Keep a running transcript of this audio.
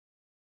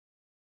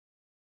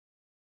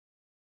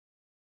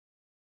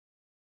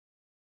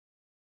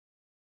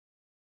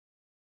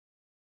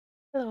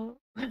Hello.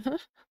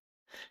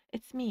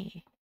 It's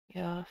me,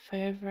 your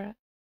favorite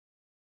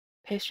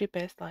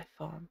pastry-based life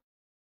form.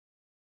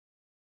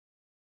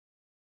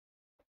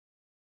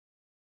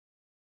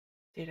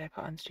 Did I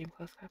put on stream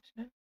closed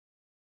captioning?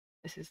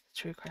 This is the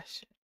true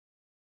question.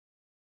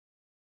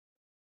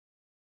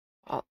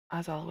 Well,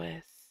 as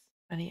always,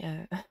 I need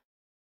to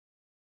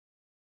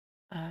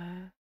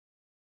uh,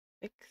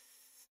 fix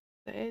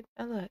that it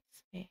alerts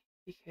me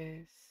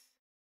because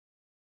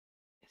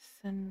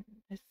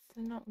it's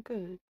not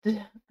good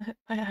by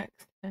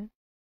accident.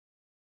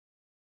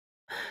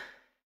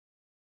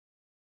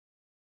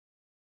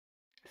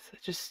 So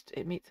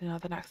it meets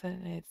another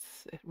accident and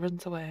it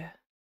runs away.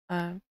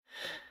 Um,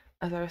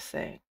 as I was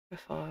saying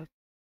before,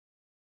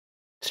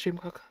 stream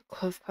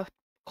closed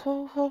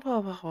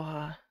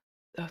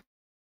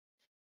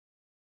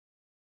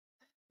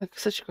like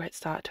such a great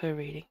start to a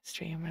reading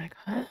stream, and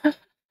I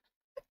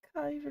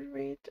can't even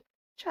read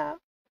chat.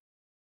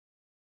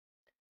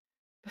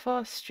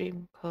 Before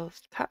stream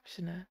closed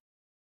captioner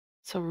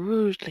so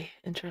rudely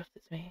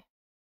interrupted me.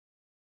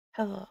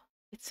 Hello,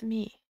 it's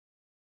me,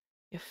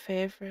 your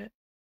favourite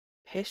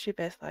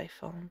pastry-based life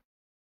form.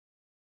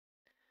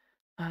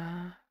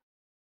 Uh,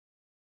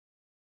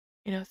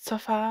 so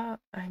far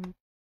I'm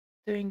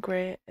doing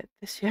great at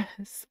this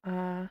year's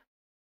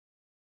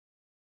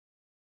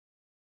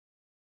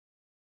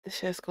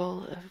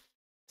goal of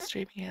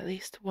streaming at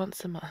least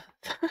once a month.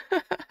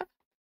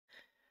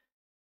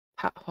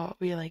 What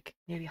we're like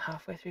nearly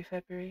halfway through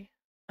February.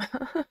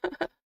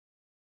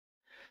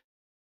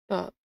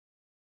 But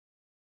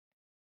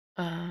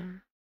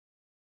trying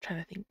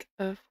to think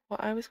of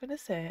what I was going to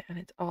say, and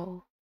it's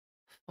all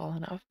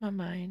fallen out of my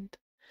mind.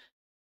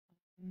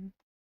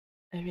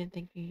 I've been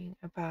thinking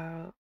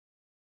about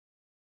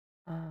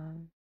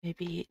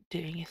maybe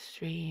doing a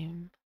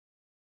stream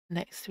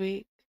next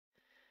week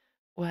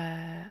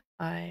where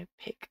I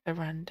pick a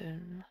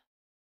random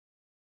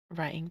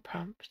writing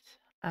prompt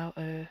out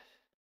of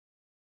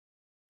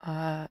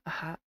a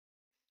hat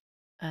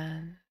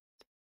and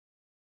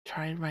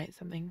try and write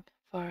something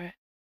for it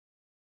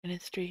in a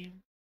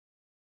stream.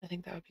 I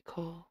think that would be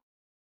cool.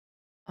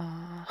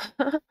 Uh,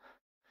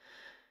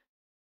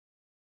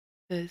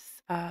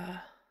 there's Can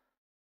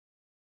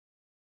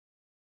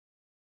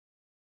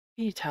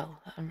you tell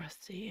that I'm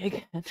rusty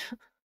again?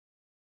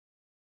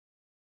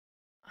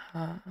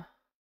 uh,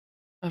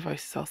 my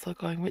voice is also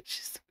going, which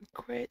is a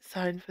great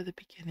sign for the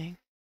beginning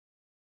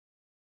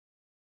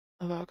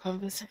of our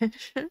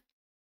conversation.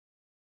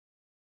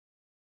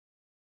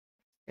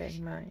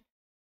 Getting my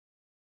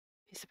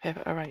piece of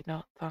paper to write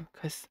notes on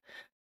because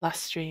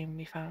last stream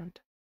we found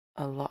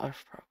a lot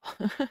of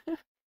problems.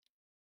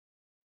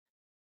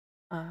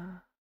 uh,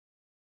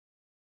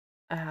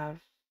 I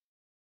have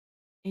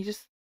you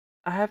just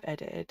I have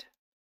edited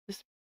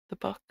this the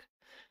book,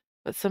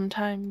 but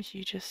sometimes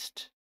you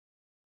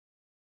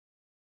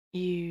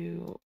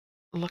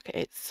look at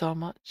it so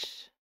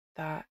much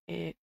that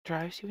it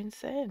drives you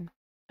insane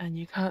and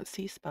you can't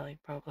see spelling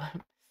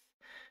problems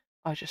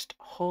or just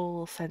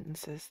whole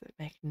sentences that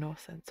make no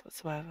sense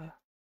whatsoever.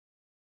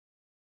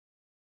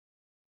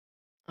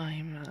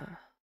 I'm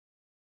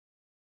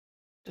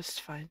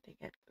just finding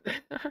it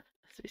as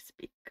we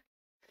speak.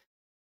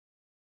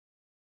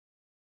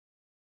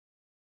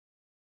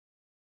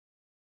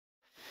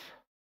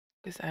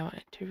 Because I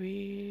wanted to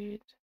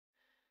read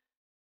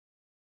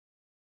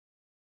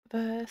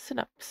the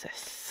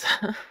synopsis.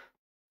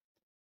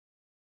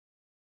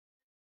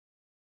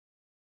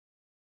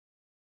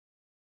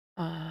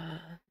 uh,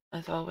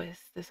 as always,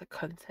 there's a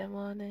content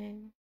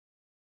warning.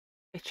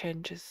 It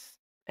changes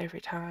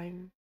every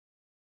time.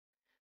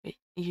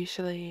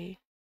 Usually,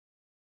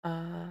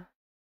 the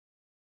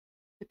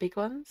big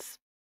ones,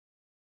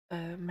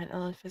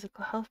 mental and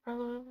physical health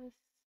problems,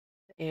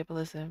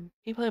 ableism,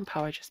 people in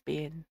power just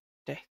being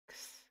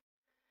dicks.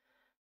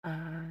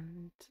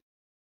 And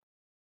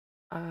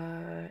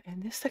in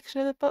this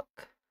section of the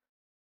book,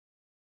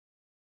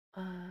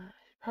 I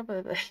should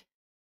probably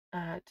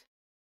add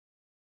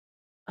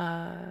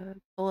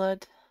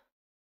blood,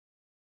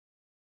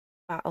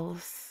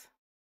 battles,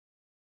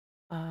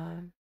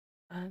 and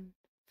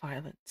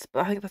violence.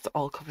 But I think that's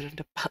all covered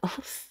under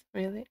battles,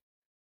 really.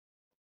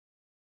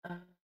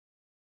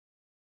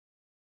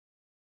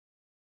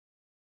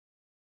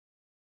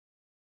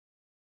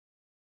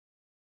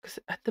 Because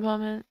at the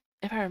moment,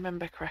 if I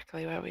remember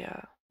correctly where we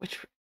are,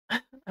 which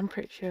I'm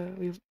pretty sure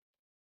we've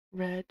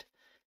read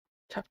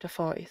chapter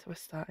 40, so we're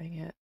starting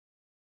at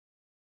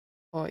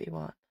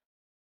 41.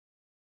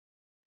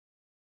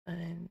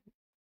 And in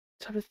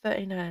chapter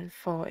 39 and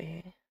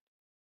 40,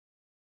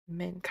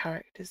 main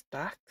character's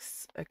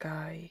Dax, a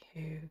guy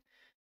who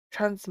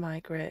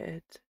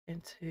transmigrated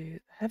into the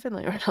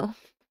heavenly realm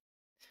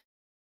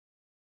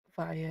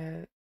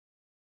via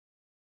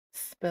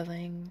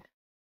spilling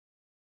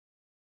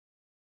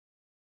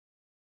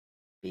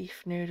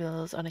beef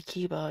noodles on a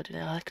keyboard and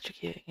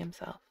electrocuting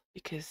himself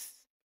because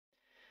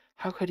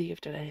how could he have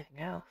done anything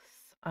else?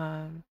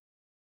 And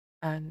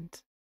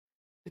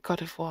the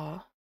god of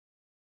war,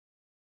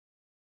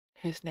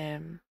 whose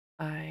name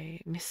I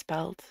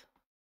misspelled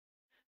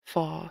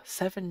for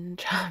 7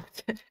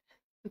 chapters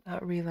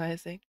without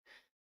realizing.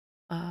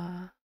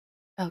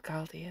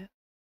 Elgaldir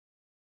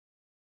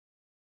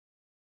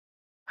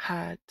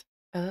had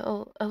a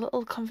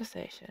little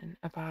conversation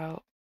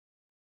about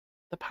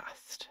the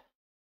past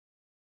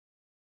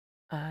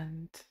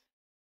and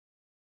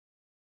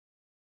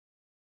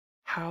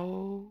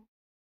how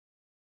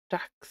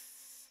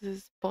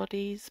Dax's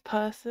body's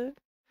person.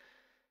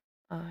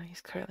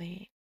 He's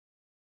currently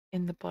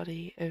in the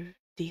body of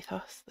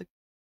Deitos, the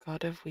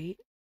god of wheat,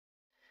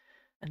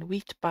 and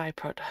wheat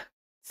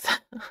byproducts.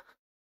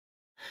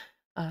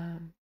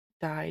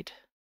 Died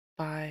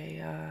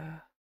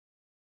by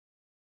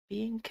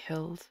being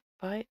killed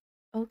by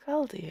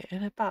Elgaldir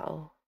in a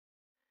battle.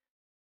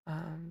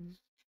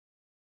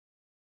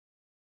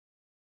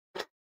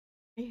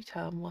 You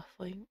tell I'm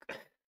waffling.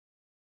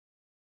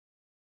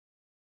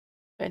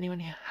 For anyone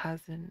who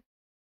hasn't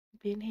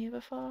been here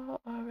before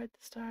or read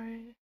the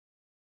story,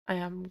 I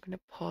am going to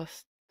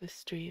post the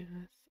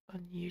streams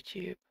on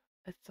YouTube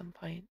at some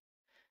point.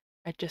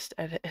 I just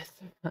edited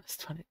the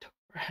first one, it took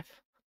forever.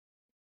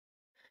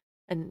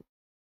 And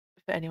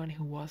for anyone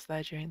who was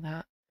there during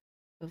that,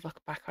 they'll look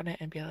back on it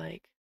and be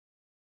like,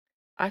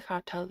 I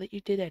can't tell that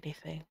you did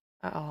anything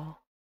at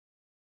all.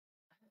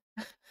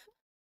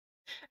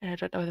 And I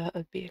don't know whether that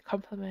would be a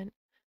compliment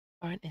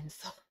or an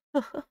insult.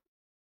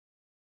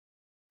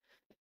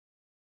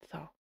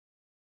 So,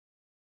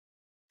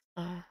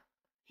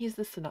 here's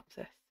the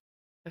synopsis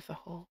of the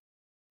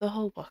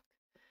whole book.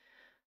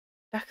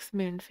 Dax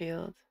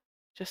Moonfield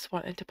just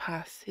wanted to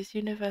pass his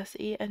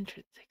university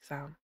entrance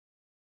exam.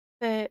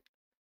 They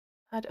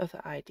had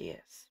other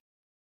ideas.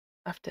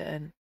 After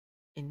an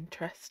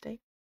interesting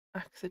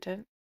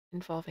accident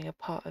involving a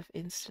pot of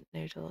instant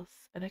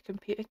noodles and a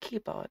computer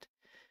keyboard,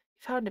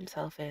 he found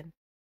himself in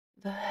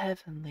the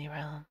heavenly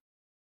realm.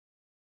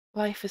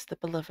 Life as the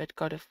beloved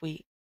god of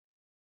wheat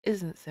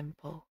isn't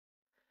simple.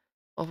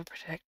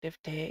 Overprotective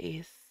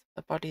deities,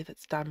 a body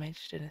that's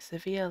damaged, and a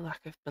severe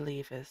lack of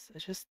believers are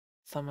just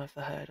some of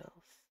the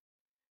hurdles.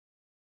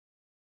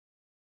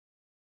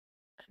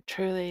 And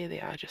truly, they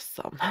are just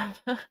some.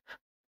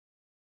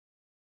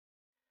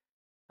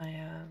 I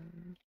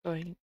am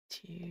going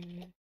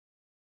to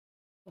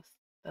post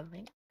the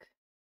link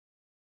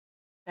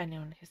if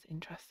anyone who's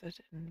interested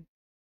in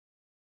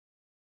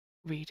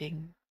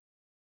reading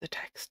the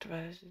text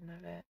version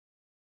of it.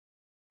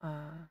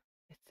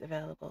 It's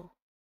available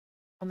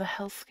on the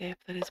hellscape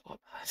that is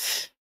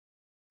Wattpad.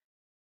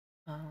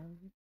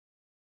 um,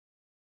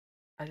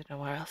 I don't know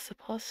where else to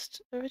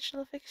post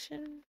original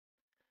fiction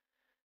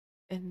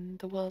in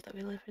the world that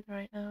we live in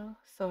right now,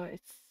 so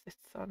it's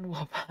on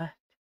Wattpad.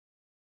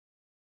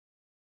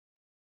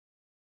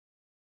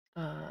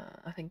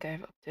 I think I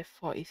have up to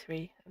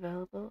 43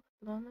 available at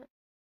the moment.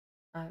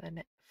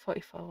 Then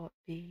 44 will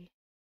be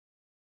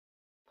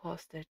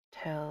posted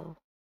till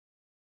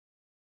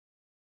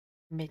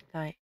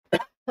midnight.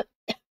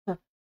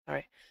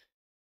 Sorry.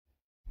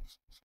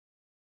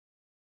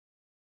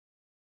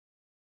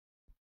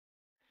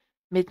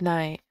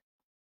 Midnight,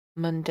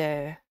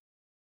 Monday,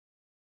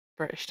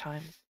 British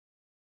time.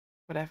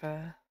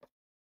 Whatever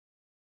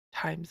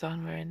time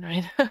zone we're in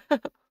right now. I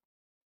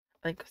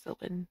think we're still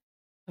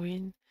are we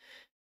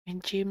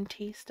in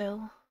GMT still?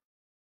 I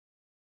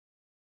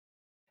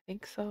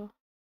think so.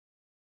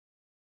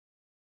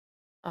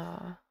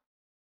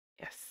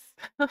 Yes.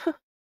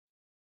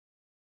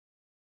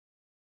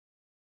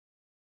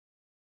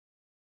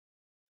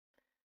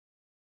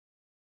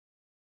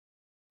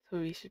 So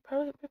we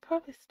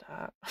probably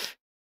start.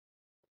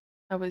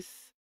 I was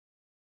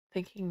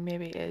thinking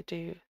maybe to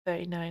do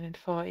 39 and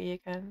 40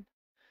 again.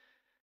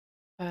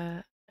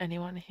 For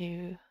anyone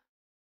who,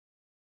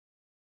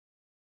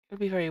 it would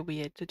be very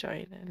weird to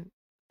join and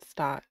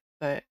start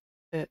at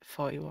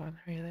 41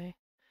 really.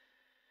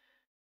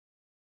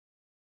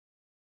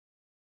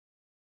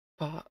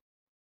 But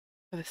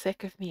for the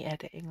sake of me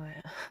editing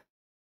later,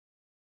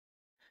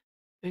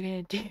 we're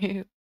gonna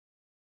do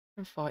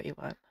from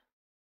 41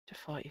 to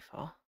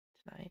 44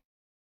 tonight.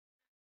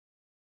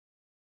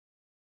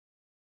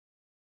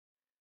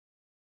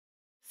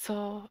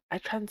 So I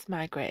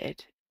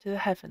transmigrated to the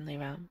heavenly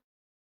realm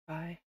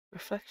by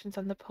Reflections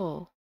on the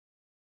Pole,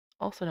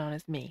 also known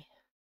as me,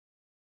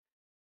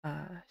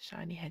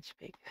 Shiny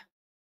Hedgepig.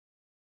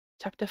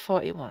 Chapter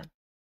 41,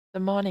 the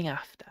morning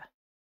after.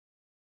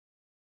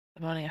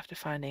 The morning after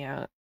finding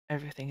out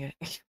everything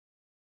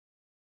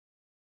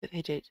that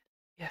they did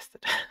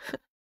yesterday.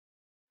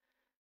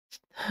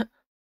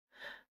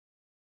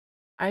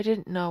 I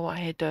didn't know what I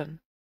had done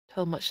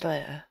till much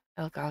later,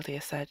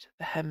 Elgaldir said,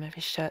 the hem of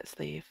his shirt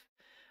sleeve,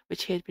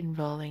 which he had been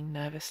rolling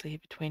nervously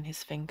between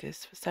his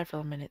fingers for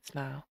several minutes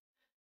now,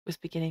 was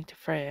beginning to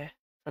fray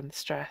from the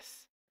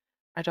stress.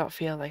 I don't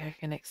feel like I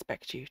can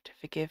expect you to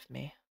forgive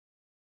me.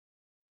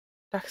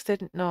 Dax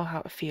didn't know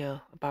how to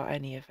feel about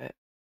any of it.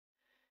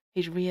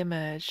 He'd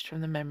re-emerged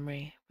from the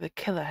memory with a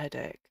killer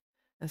headache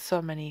and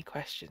so many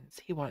questions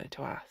he wanted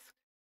to ask.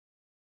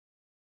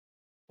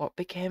 What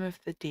became of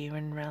the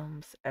Demon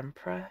Realm's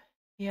Emperor?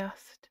 He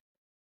asked.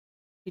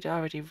 He'd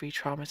already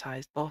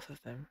re-traumatized both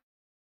of them.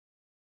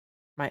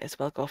 Might as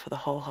well go for the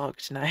whole hog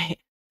tonight,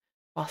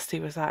 whilst he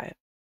was at it.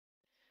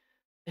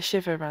 A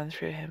shiver ran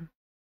through him,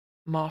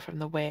 more from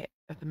the weight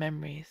of the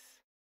memories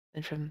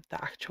than from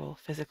the actual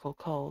physical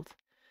cold.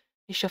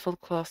 He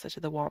shuffled closer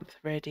to the warmth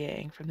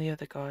radiating from the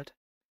other god.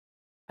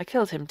 I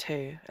killed him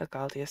too,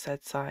 Elgaldir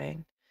said,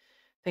 sighing.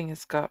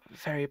 Things got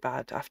very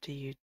bad after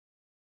you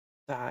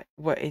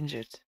were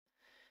injured.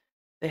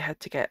 They had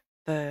to get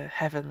the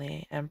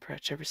Heavenly Emperor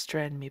to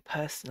restrain me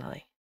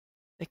personally.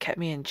 They kept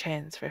me in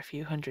chains for a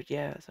few hundred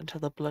years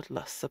until the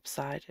bloodlust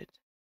subsided.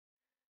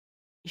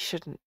 You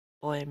shouldn't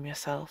blame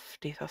yourself,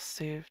 Dethos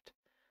soothed,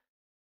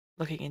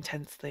 looking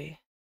intensely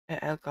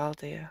at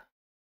Elgaldir.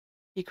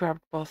 He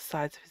grabbed both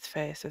sides of his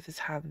face with his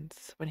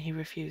hands when he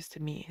refused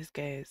to meet his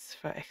gaze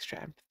for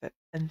extra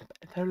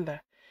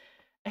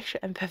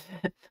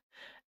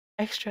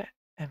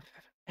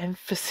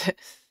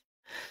emphasis.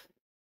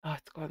 Oh,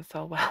 it's going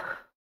so well.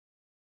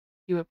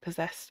 You were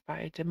possessed by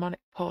a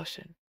demonic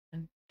potion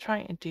and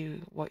trying to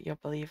do what your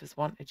believers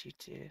wanted you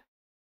to.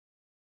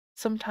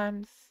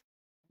 Sometimes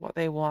what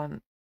they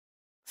want,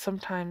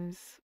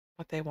 sometimes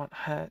what they want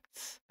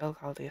hurts,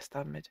 Elgaldir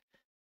stammered,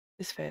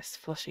 his face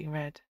flushing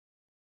red.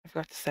 I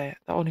forgot to say,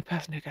 the only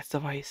person who gets the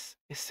voice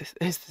is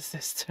the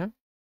system,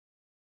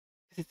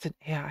 because it's an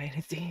AI and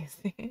it's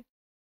easy.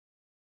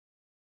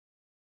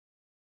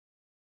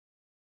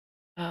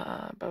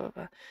 Blah, blah,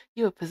 blah.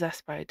 You were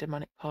possessed by a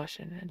demonic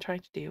potion and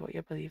trying to do what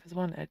your believers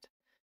wanted.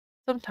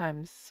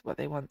 Sometimes what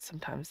they want,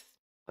 sometimes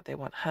what they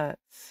want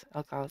hurts,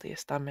 Elgaldir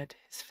stammered,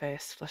 his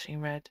face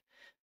flushing red.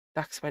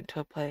 Dax went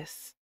to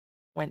place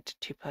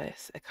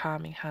a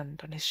calming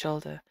hand on his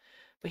shoulder,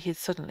 but he had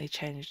suddenly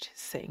changed his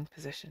sitting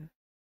position.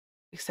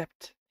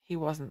 Except he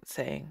wasn't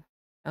sitting.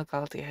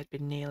 Elgaldir had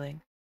been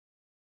kneeling.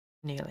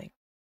 Kneeling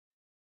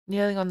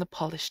on the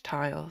polished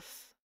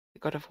tiles. The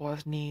god of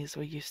war's knees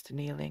were used to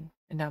kneeling.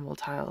 Enamel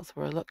tiles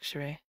were a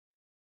luxury.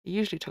 It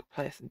usually took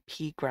place in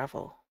pea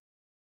gravel.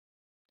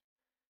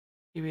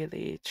 He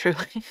really, truly.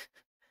 There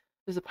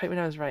was a point when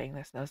I was writing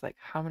this and I was like,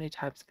 how many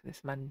times can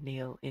this man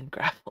kneel in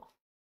gravel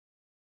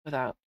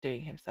without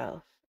doing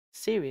himself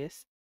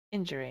serious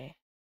injury?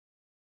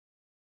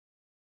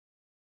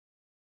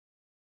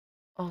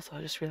 Also,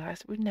 I just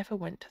realised we never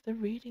went to the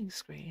reading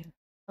screen.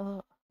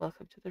 Hello,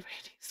 welcome to the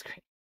reading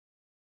screen.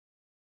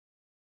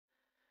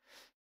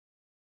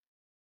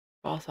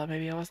 Also,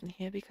 maybe I wasn't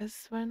here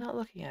because we're not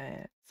looking at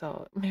it,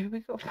 so maybe we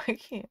go back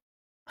here.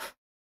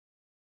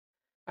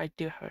 I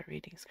do have a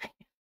reading screen.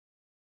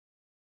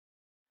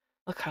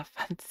 Look how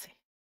fancy.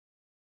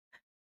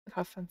 Look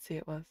how fancy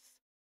it was.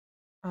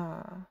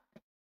 I'm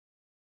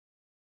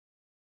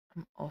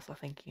also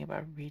thinking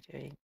about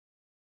redoing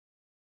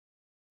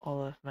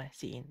all of my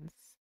scenes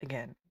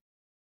again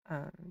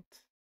and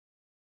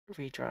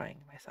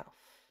redrawing myself.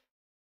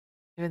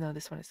 Even though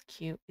this one is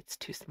cute, it's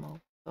too small.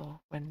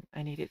 So when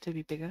I need it to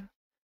be bigger,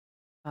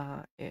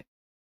 it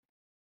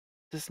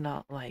does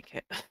not like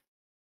it.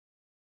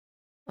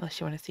 Unless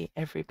you want to see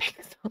every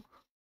pixel.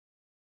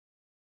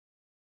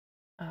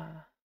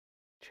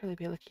 Truly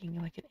be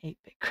looking like an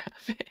 8-bit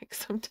graphic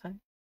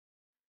sometime.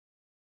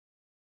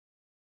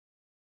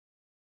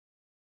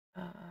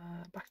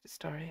 Back to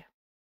story.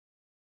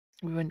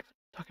 We were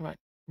talking about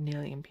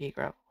kneeling in pea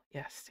gravel.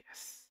 Yes,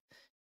 yes.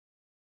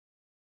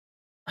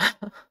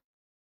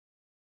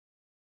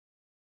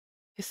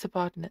 His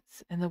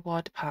subordinates in the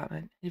War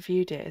Department had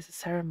viewed it as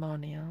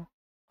ceremonial,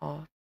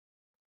 or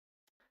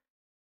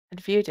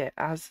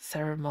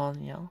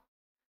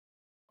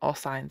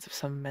signs of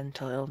some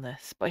mental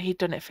illness, but he'd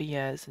done it for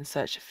years in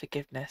search of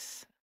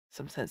forgiveness,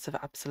 some sense of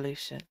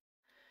absolution.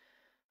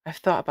 I've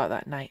thought about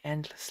that night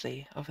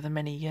endlessly over the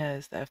many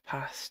years that have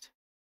passed.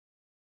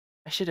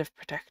 I should have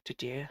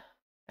protected you,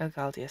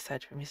 Elgaldir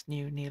said from his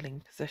new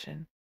kneeling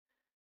position.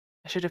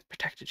 I should have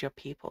protected your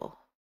people.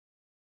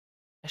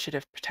 I should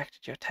have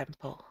protected your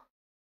temple.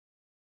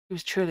 He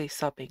was truly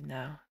sobbing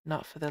now,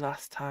 not for the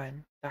last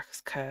time. Dax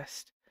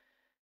cursed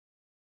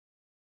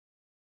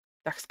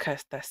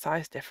their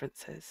size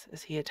differences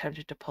as he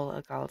attempted to pull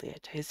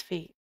Elgaldir to his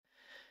feet.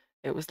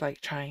 It was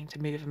like trying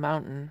to move a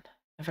mountain,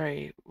 a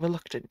very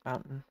reluctant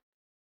mountain,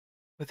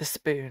 with a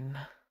spoon.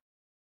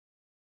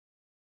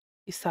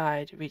 He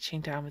sighed,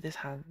 reaching down with his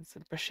hands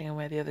and brushing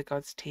away the other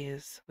god's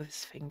tears with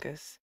his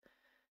fingers.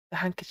 The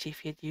handkerchief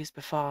he had used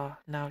before,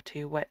 now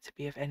too wet to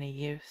be of any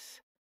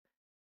use.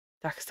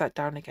 Dax sat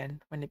down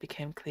again when it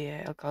became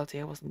clear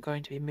Elgaldir wasn't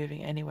going to be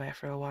moving anywhere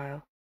for a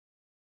while.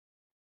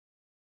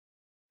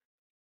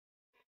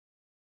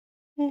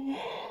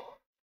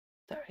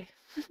 Sorry.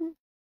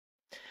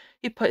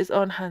 He put his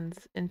own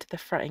hands into the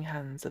fretting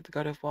hands of the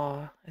god of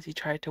war as he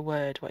tried to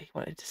word what he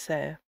wanted to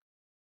say.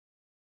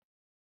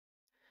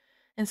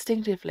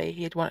 Instinctively,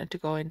 he had wanted to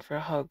go in for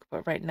a hug,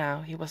 but right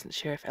now he wasn't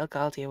sure if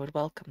Elgaldir would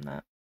welcome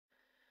that.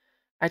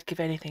 I'd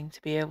give anything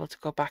to be able to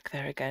go back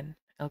there again,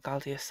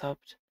 Elgaldir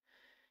sobbed.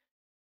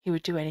 He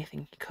would do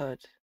anything he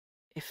could,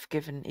 if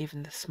given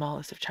even the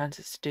smallest of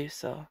chances to do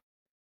so.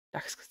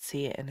 Dax could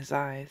see it in his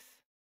eyes.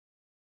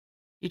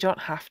 You don't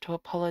have to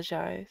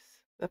apologize.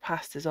 The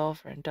past is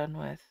over and done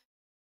with.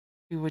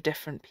 We were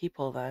different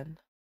people then.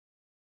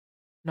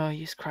 No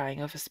use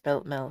crying over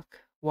spilt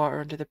milk,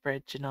 water under the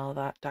bridge, and all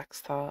that, Dax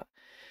thought.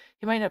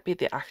 He might not be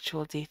the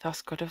actual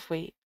Dethos god of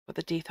wheat, but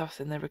the Dethos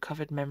in the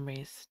recovered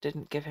memories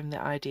didn't give him the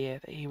idea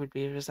that he would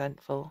be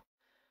resentful.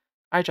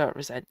 I don't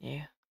resent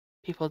you.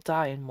 People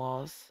die in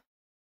wars.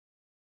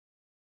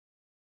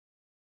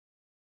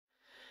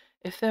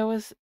 If there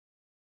was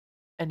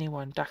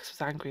anyone Dax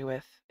was angry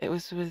with, it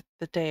was with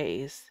the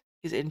deities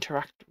he's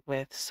interacted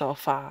with so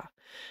far,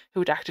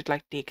 who had acted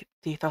like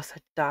Dethos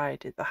had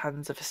died at the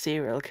hands of a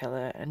serial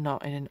killer and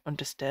not in an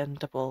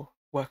understandable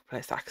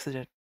workplace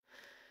accident.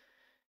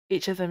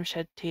 Each of them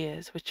shed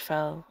tears which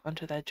fell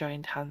onto their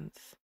joined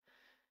hands.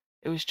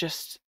 It was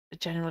just a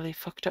generally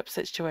fucked up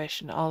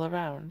situation all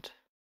around.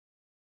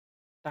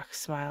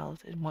 Dax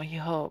smiled in what he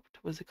hoped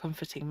was a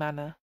comforting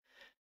manner.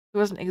 He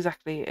wasn't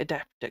exactly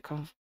adept at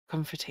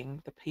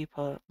comforting the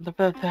people.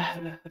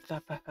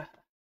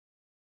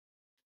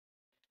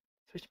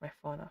 Switch my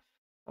phone off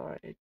or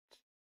it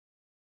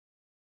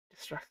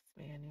distracts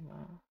me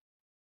anymore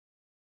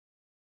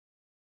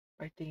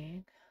by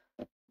dinging.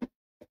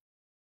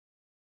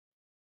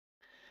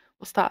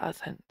 We'll start that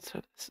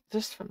sentence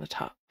just from the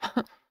top.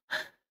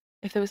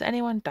 If there was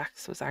anyone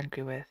Dax was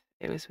angry with,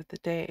 it was with the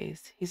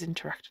deities he's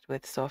interacted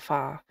with so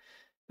far,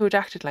 who had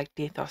acted like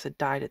Dethos had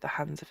died at the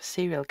hands of a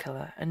serial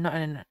killer and not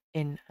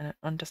in an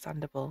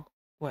understandable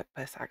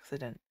workplace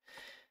accident.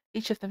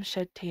 Each of them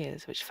shed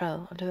tears which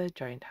fell onto their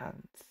joined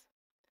hands.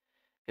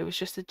 It was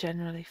just a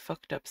generally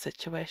fucked up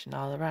situation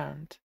all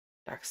around.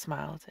 Dax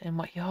smiled in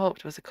what he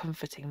hoped was a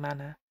comforting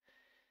manner.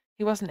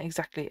 He wasn't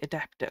exactly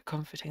adept at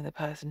comforting the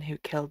person who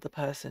killed the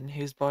person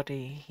whose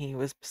body he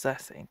was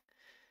possessing.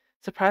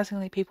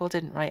 Surprisingly, people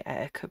didn't write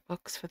etiquette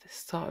books for this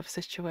sort of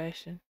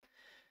situation.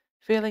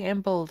 Feeling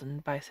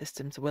emboldened by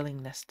System's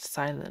willingness to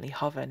silently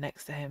hover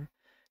next to him,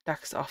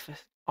 Dax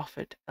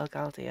offered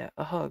Elgaldir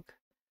a hug.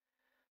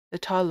 The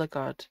taller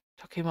god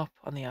took him up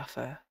on the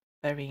offer,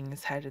 burying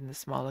his head in the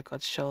smaller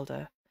god's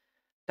shoulder.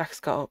 Dax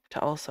got up to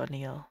also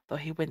kneel, though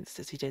he winced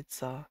as he did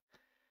so.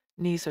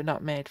 Knees were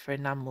not made for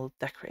enamelled,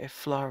 decorative,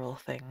 floral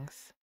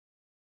things.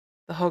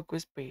 The hug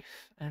was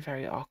brief and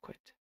very awkward,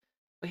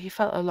 but he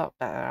felt a lot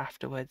better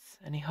afterwards,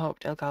 and he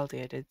hoped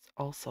Elgaldir did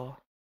also.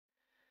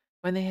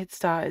 When they had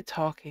started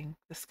talking,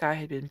 the sky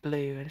had been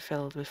blue and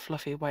filled with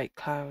fluffy white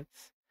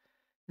clouds.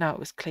 Now it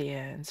was clear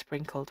and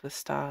sprinkled with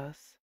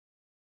stars.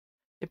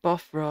 They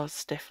both rose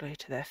stiffly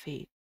to their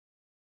feet.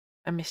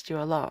 I missed you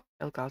a lot,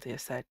 Elgaldir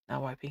said,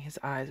 now wiping his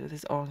eyes with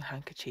his own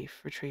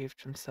handkerchief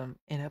retrieved from some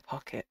inner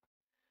pocket.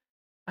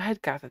 I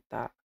had gathered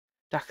that,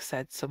 Dax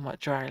said somewhat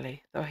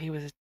dryly, though he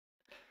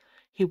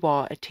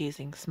wore a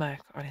teasing smirk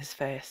on his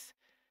face.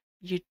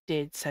 You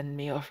did send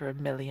me over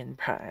 1,000,000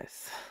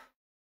 prayers.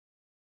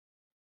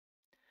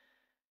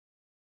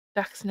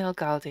 Dax and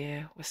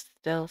Elgaldir were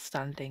still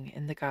standing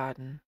in the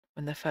garden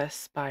when the first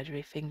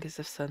spidery fingers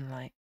of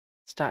sunlight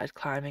started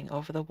climbing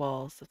over the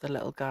walls of the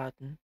little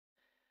garden.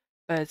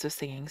 Birds were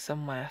singing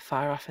somewhere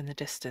far off in the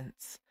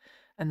distance,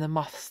 and the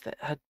moths that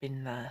had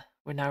been there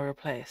were now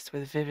replaced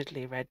with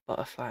vividly red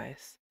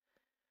butterflies.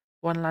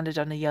 One landed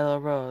on a yellow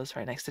rose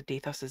right next to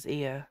Dethos's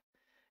ear.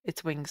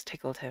 Its wings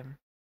tickled him,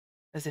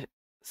 as if it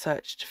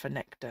searched for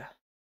nectar.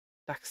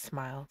 Dax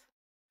smiled.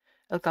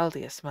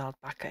 Elgaldir smiled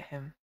back at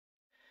him.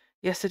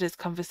 Yesterday's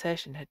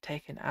conversation had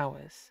taken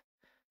hours,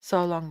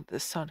 so long that the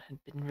sun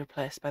had been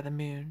replaced by the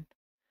moon.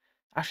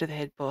 After they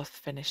had both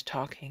finished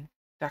talking,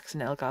 Dax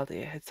and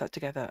Elgaldir had sat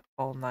together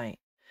all night.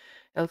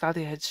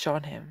 Elgaldir had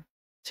shown him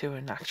to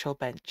an actual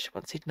bench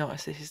once he'd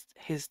noticed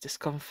his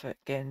discomfort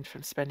gained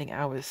from spending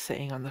hours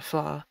sitting on the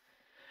floor.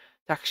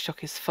 Dax shook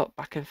his foot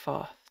back and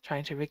forth,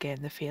 trying to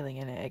regain the feeling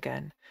in it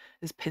again,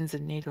 as pins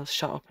and needles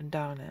shot up and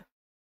down it.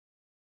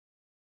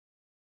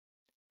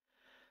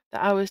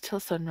 The hours till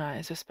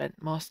sunrise were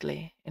spent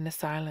mostly in a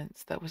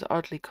silence that was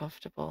oddly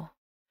comfortable.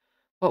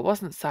 What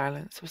wasn't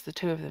silence was the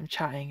two of them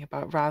chatting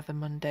about rather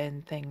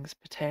mundane things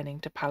pertaining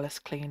to palace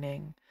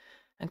cleaning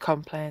and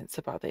complaints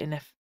about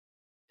the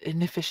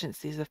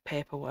inefficiencies of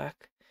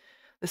paperwork.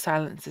 The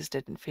silences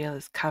didn't feel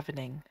as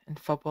caverning and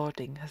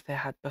foreboding as they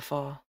had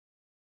before.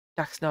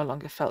 Dax no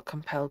longer felt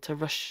compelled to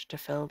rush to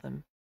fill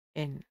them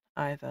in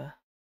either.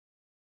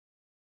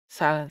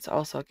 Silence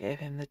also gave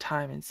him the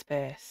time and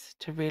space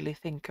to really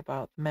think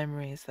about the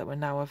memories that were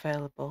now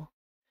available.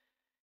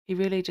 He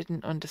really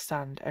didn't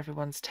understand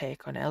everyone's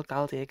take on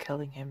Elgaldir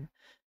killing him,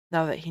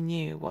 now that he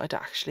knew what had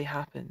actually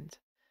happened.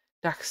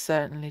 Dax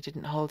certainly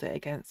didn't hold it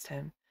against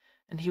him,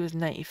 and he was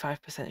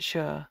 95%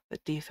 sure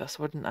that Dethos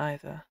wouldn't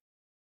either.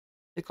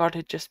 The god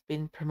had just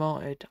been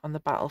promoted on the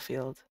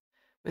battlefield,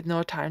 with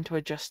no time to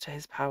adjust to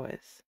his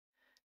powers.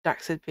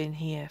 Dax had been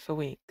here for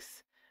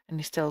weeks, and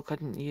he still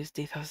couldn't use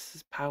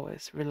Dethos's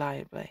powers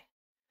reliably.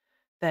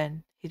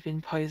 Then he'd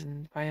been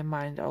poisoned by a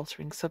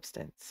mind-altering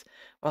substance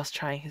whilst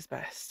trying his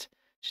best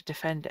to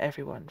defend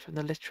everyone from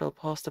the literal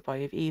poster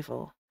boy of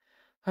evil.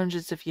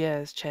 Hundreds of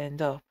years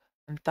chained up,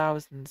 and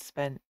thousands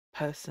spent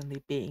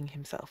personally beating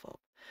himself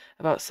up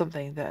about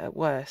something that at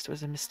worst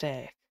was a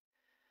mistake.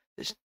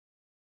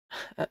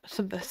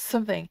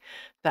 Something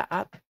that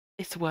at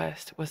its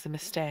worst was a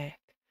mistake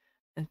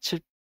and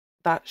should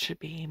that should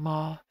be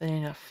more than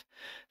enough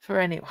for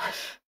anyone.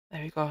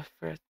 There we go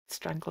for a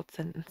strangled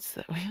sentence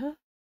that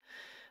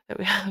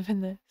we have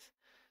in this.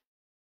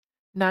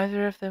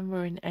 Neither of them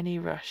were in any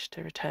rush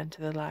to return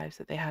to the lives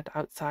that they had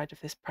outside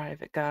of this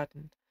private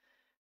garden.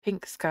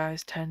 Pink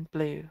skies turned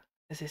blue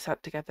as they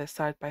sat together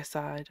side by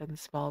side on the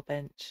small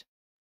bench.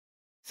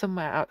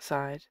 Somewhere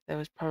outside there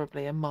was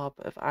probably a mob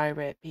of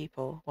irate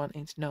people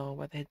wanting to know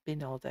where they had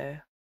been all day.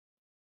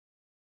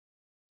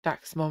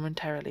 Dax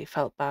momentarily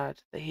felt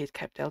bad that he had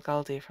kept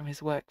Elgaldir from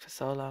his work for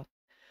so long,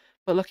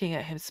 but looking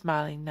at him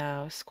smiling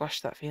now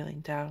squashed that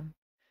feeling down.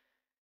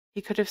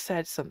 He could have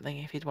said something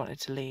if he'd wanted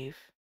to leave,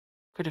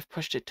 could have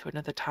pushed it to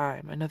another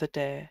time, another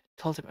day,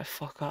 told him to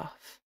fuck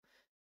off.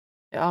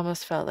 It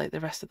almost felt like the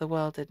rest of the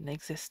world didn't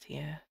exist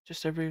here,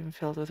 just a room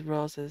filled with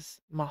roses,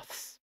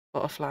 moths,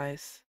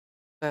 butterflies,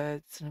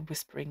 birds, and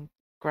whispering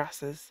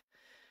grasses,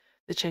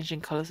 the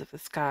changing colours of the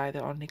sky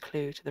the only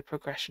clue to the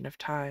progression of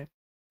time.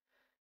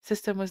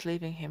 System was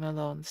leaving him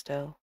alone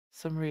still,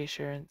 some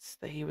reassurance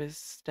that he was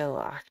still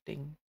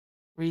acting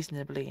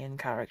reasonably in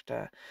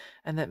character,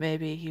 and that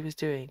maybe he was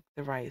doing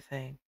the right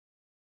thing.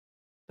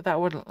 But that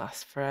wouldn't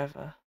last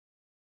forever.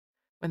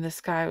 When the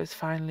sky was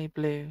finally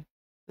blue,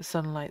 the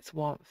sunlight's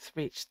warmth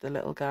reached the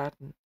little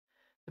garden.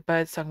 The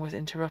birdsong was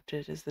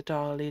interrupted as the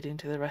door leading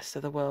to the rest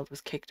of the world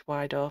was kicked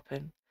wide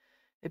open.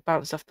 It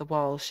bounced off the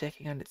walls,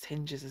 shaking on its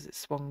hinges as it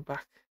swung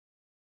back.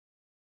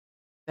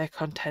 They're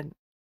content.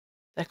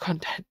 They're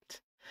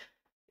content.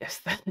 Yes,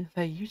 they're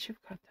YouTube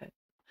content.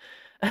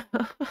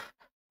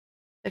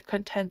 The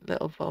content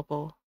little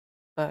bubble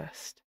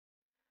burst.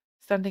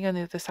 Standing on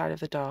the other side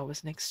of the door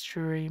was an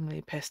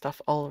extremely pissed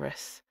off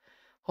Ulrich,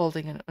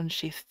 holding an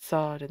unsheathed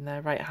sword in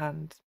their right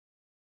hands.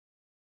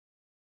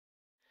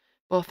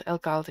 Both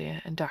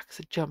Elgaldir and Dax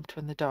had jumped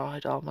when the door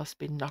had almost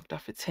been knocked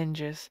off its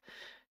hinges.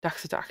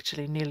 Dax had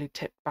actually nearly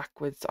tipped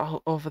backwards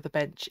over the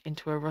bench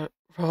into a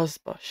rose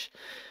bush,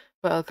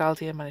 but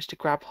Elgaldir managed to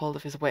grab hold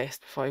of his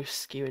waist before he was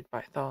skewered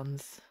by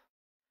thorns.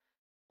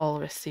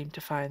 Ulrich seemed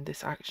to find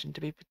this action to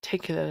be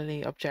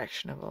particularly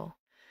objectionable,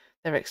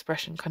 their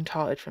expression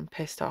contorted from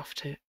pissed off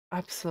to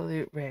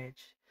absolute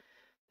rage.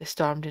 They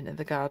stormed into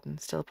the garden,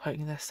 still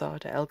pointing their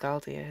sword at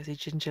Elgaldir as he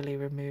gingerly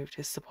removed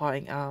his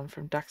supporting arm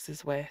from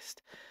Dax's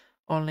waist,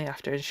 only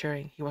after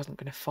ensuring he wasn't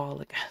going to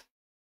fall again.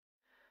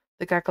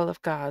 The gaggle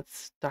of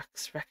guards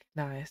Dax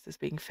recognised as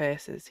being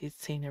faces he'd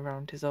seen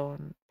around his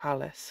own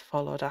palace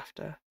followed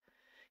after.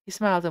 He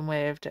smiled and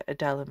waved at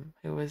Adelim,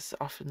 who was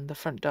often the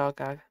front door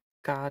guard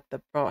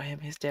that brought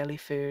him his daily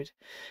food,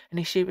 and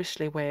he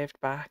sheepishly waved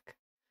back.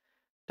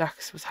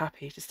 Dax was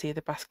happy to see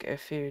the basket of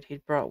food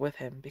he'd brought with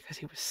him because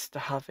he was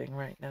starving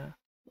right now.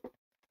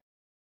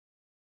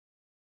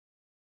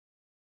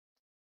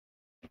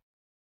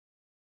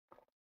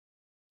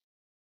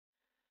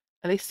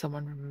 At least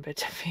someone remembered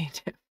to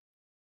feed him.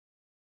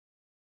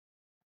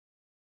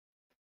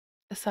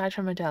 Aside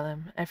from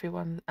Adelim,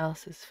 everyone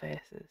else's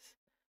faces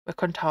were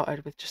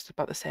contorted with just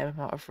about the same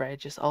amount of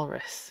rage as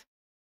Ulrich's.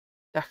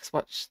 Dax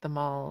watched them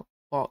all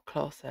walk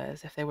closer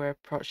as if they were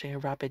approaching a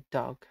rabid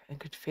dog and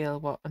could feel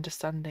what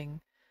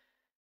understanding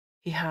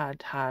he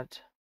had had.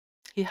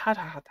 He had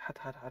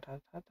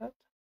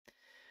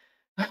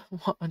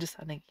what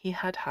understanding he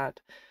had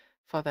had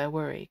for their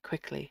worry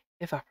quickly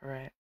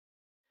evaporate.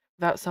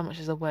 Without so much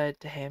as a word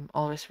to him,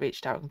 Ulrich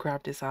reached out and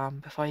grabbed his arm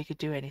before he could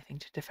do anything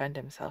to defend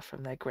himself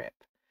from their grip.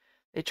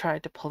 They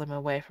tried to pull him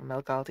away from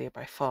Elgaldir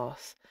by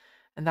force,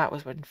 and that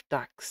was when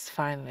Dax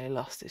finally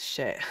lost his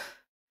shit.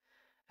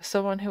 As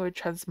someone who had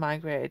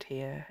transmigrated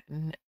here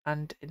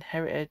and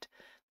inherited the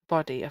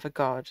body of a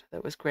god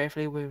that was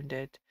gravely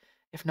wounded,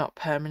 if not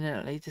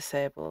permanently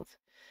disabled,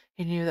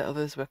 he knew that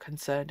others were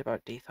concerned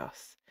about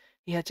Dethos.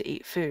 He had to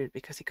eat food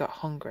because he got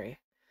hungry,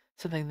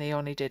 something they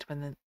only did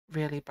when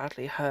really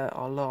badly hurt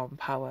or low on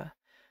power.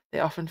 They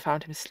often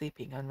found him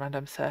sleeping on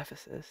random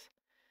surfaces.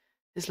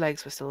 His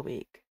legs were still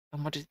weak,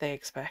 and what did they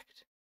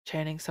expect?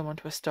 Chaining someone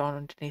to a stone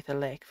underneath a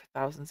lake for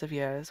thousands of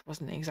years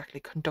wasn't exactly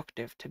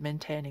conducive to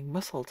maintaining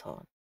muscle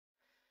tone.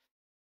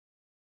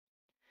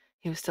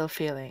 He was still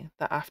feeling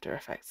the after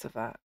effects of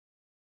that.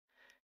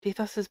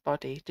 Dethos's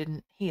body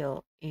didn't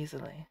heal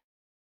easily.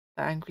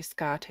 The angry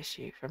scar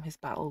tissue from his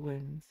battle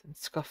wounds and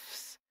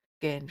scuffs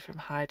gained from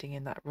hiding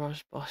in that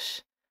rose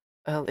bush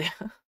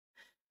earlier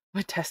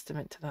were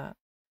testament to that.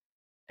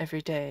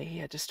 Every day he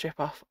had to strip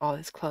off all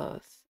his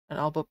clothes and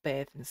all but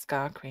bathe in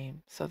scar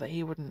cream so that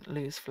he wouldn't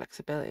lose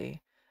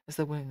flexibility as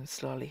the wounds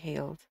slowly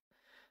healed.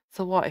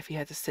 So what if he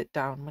had to sit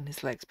down when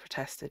his legs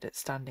protested at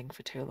standing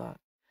for too long?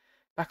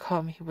 Back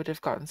home he would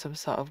have gotten some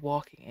sort of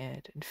walking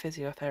aid and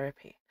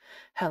physiotherapy.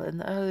 Hell, in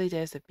the early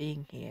days of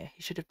being here,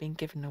 he should have been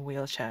given a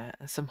wheelchair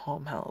and some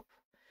home help.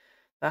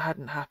 That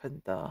hadn't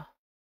happened, though.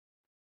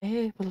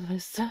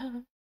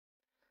 Ableism.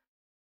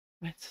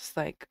 It's just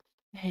like,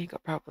 hey, you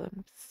got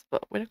problems,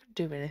 but we're not going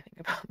to do anything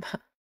about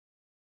that.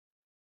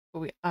 But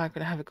we are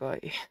going to have a go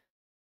at you.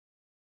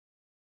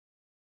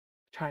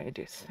 Trying to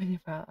do something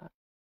about that.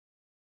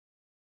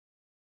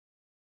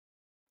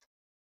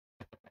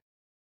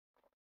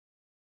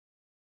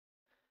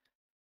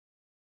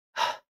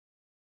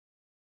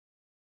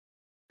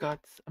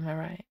 Gods, am I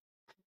right?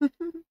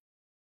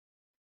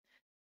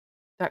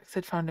 Dax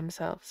had found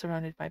himself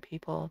surrounded by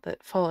people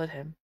that followed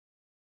him,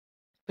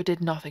 but did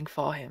nothing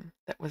for him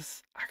that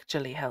was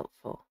actually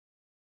helpful.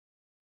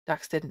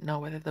 Dax didn't know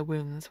whether the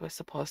wounds were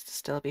supposed to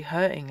still be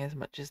hurting as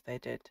much as they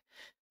did.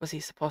 Was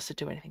he supposed to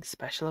do anything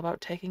special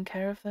about taking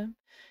care of them?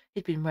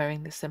 He'd been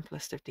wearing the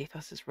simplest of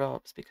Dethos's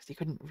robes because he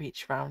couldn't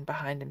reach round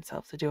behind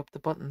himself to do up the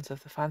buttons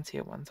of the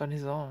fancier ones on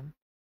his own.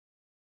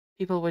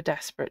 People were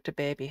desperate to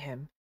baby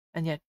him,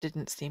 and yet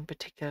didn't seem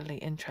particularly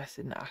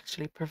interested in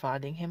actually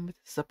providing him with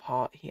the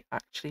support he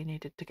actually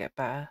needed to get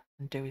better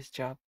and do his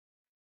job.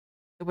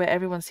 The way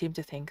everyone seemed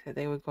to think that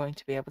they were going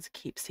to be able to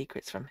keep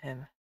secrets from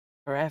him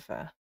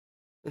forever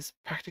was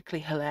practically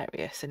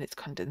hilarious in its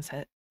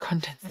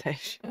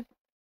condensation.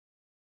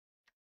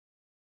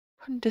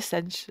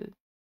 Condescension.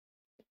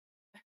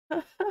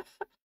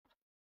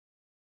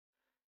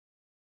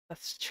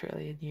 That's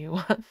truly a new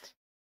one.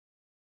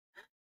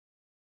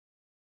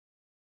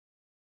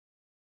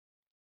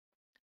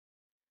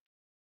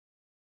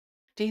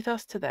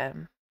 Dethos to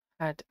them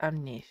had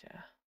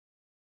amnesia,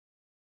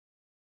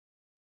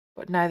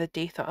 but neither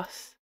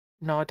Dethos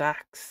nor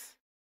Dax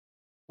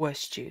were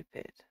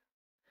stupid.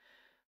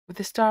 With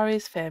the story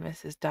as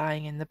famous as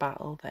dying in the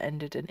battle that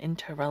ended an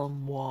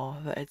interrealm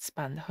war that had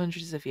spanned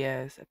hundreds of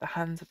years at the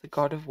hands of the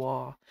god of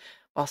war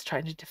whilst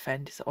trying to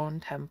defend his own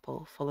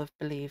temple full of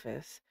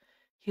believers,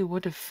 he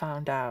would have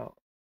found out.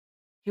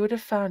 He would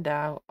have found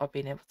out or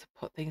been able to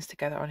put things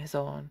together on his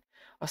own,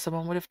 or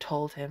someone would have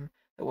told him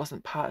that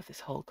wasn't part of this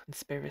whole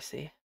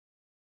conspiracy.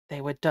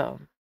 They were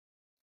dumb.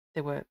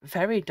 They were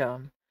very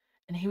dumb,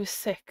 and he was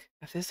sick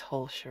of this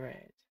whole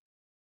charade.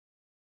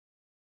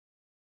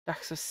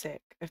 Dax was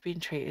sick of being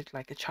treated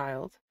like a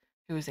child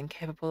who was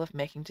incapable of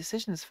making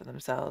decisions for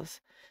themselves.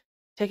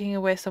 Taking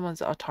away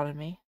someone's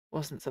autonomy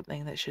wasn't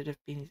something that should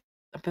have been.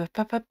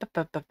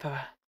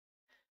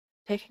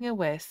 Taking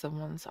away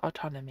someone's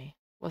autonomy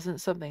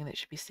wasn't something that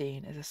should be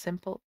seen as a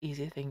simple,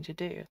 easy thing to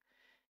do.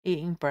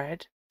 Eating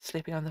bread,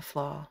 sleeping on the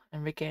floor,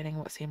 and regaining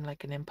what seemed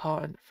like an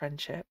important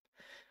friendship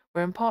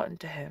were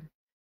important to him,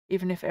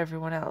 even if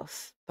everyone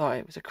else thought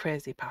it was a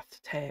crazy path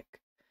to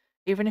take.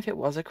 Even if it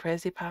was a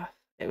crazy path,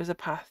 it was a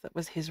path that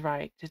was his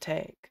right to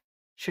take,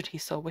 should he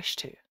so wish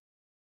to.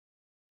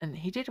 And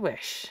he did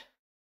wish.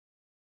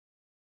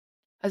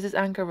 As his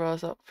anger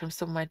rose up from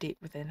somewhere deep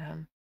within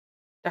him,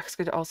 Dax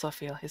could also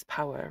feel his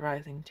power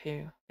rising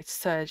too. It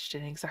surged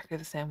in exactly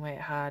the same way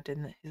it had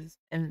in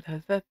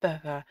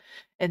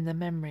the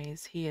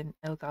memories he and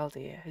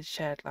Elgaldir had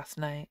shared last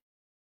night.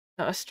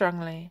 Not as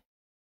strongly,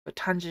 but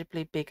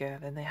tangibly bigger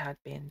than they had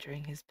been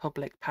during his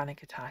public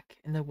panic attack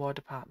in the War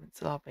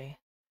Department's lobby.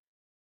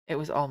 It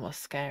was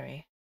almost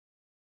scary.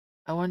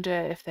 I wonder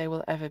if they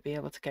will ever be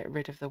able to get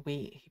rid of the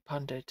wheat, he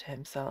pondered to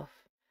himself,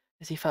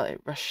 as he felt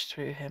it rush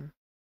through him.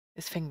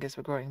 His fingers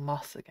were growing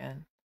moss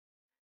again.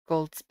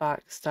 Gold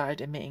sparks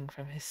started emitting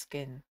from his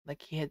skin,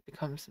 like he had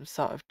become some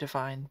sort of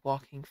divine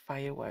walking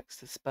fireworks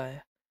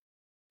display.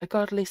 A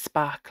godly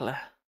sparkler.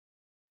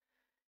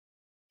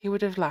 He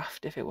would have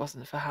laughed if it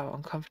wasn't for how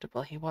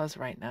uncomfortable he was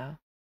right now.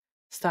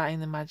 Starting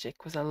the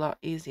magic was a lot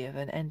easier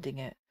than ending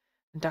it,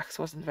 and Dax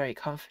wasn't very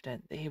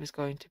confident that he was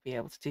going to be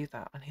able to do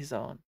that on his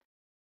own.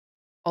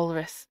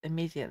 Ulrich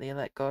immediately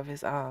let go of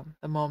his arm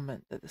the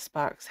moment that the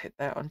sparks hit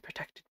their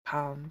unprotected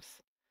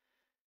palms.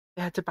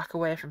 They had to back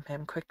away from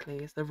him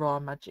quickly as the raw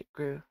magic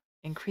grew,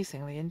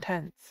 increasingly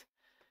intense.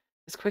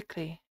 As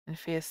quickly and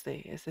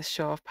fiercely as this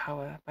show of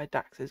power by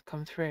Dax had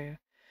come through,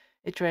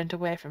 it drained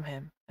away from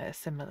him at a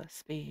similar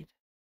speed.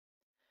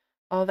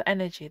 All the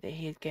energy that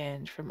he had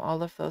gained from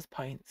all of those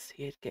points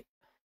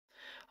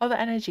all the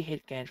energy he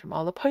had gained from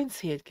all the points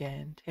he had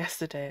gained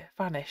yesterday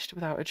vanished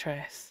without a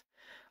trace.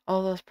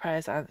 All those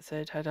prayers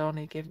answered had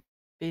only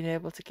been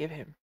able to give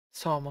him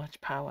so much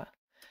power.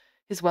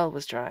 His well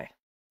was dry.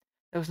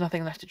 There was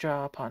nothing left to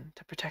draw upon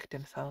to protect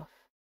himself.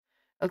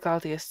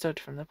 Elgaldir stood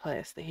from the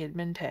place that he had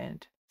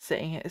maintained,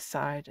 sitting at his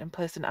side, and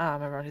placed an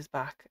arm around his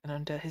back and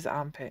under his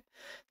armpit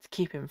to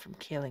keep him from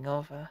keeling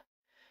over.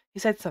 He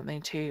said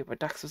something too, but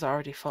Dax was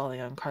already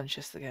falling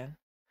unconscious again.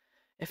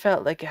 It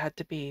felt like it had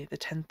to be the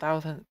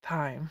 10,000th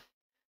time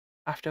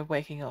after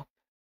waking up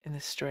in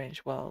this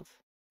strange world.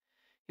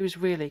 He was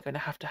really going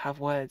to have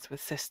words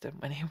with System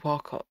when he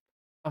woke up,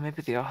 or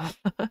maybe the others.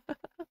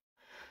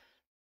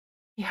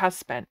 He has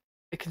spent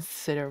a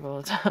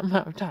considerable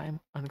amount of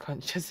time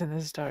unconscious in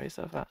this story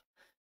so far.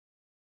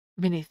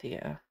 Mini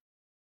theatre.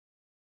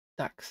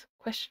 Dax,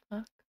 question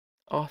mark,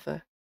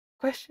 author,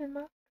 question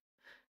mark,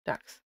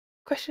 Dax,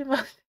 question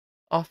mark,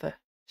 author,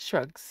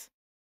 shrugs.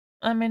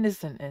 I'm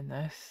innocent in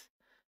this.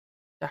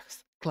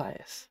 Dax,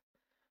 Gaius.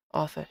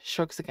 Author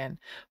shrugs again.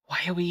 Why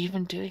are we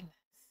even doing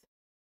this?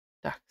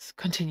 Dax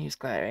continues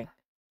glaring.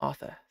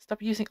 Author,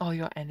 stop using all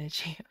your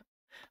energy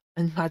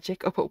and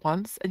magic up at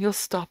once and you'll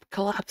stop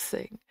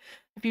collapsing.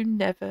 Have you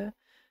never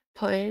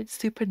played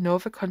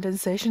Supernova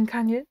Condensation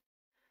Canyon?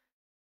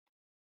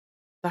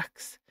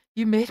 Dax,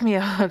 you made me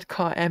a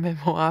hardcore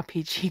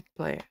MMORPG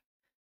player.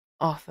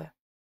 Author,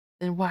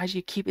 Then why do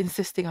you keep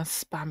insisting on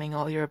spamming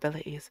all your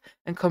abilities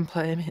and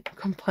complaining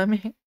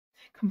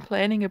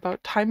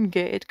about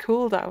time-gated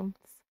cooldowns?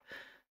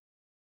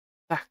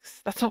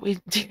 That's what we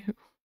do.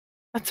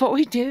 That's what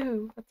we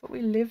do. That's what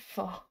we live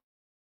for.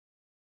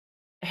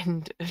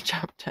 End of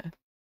chapter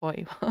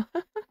 41.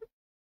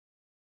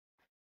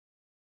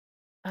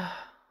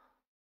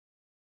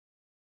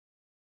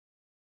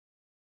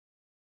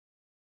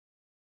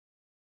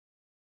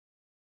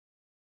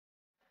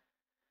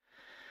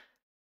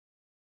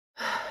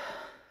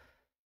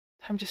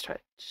 Time to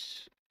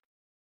stretch.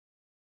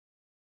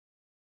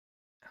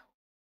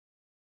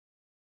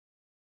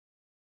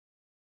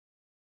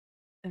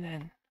 And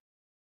then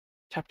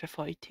chapter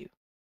 42.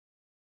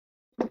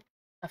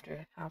 After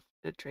I have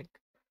the drink.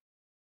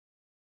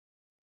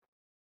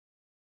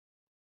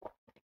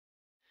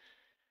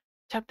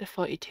 Chapter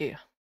 42.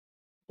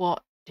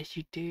 What did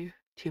you do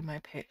to my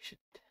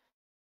patient?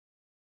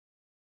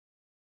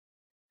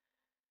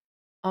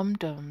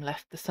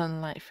 Left the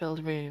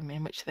sunlight-filled room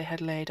in which they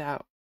had laid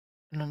out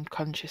an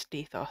unconscious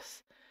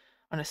Dethos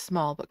on a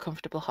small but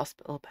comfortable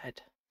hospital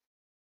bed.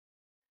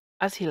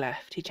 As he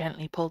left, he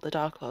gently pulled the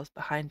door closed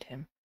behind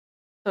him,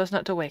 so as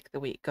not to wake the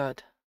weak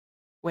god.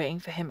 Waiting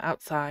for him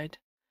outside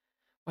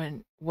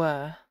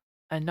were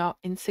a not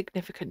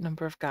insignificant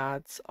number of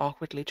guards,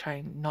 awkwardly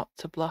trying not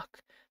to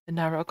block the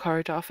narrow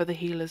corridor for the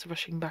healers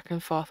rushing back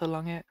and forth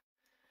along it.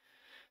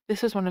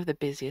 This was one of the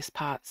busiest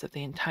parts of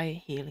the entire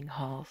healing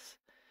halls.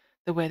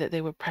 The way that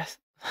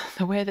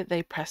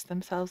they pressed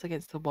themselves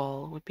against the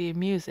wall would be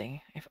amusing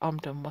if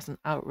Omdom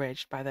wasn't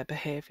outraged by their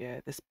behavior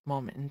at this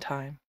moment in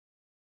time.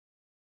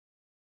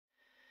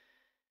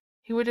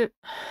 He would have.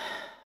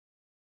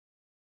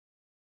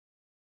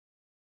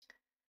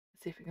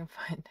 Let's see if we can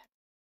find it.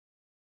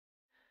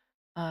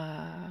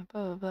 Blah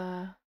blah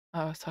blah.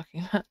 I was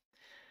talking about.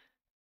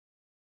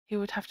 He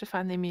would have to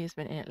find the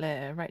amusement in it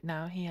later. Right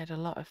now, he had a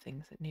lot of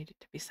things that needed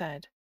to be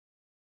said.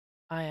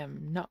 I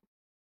am not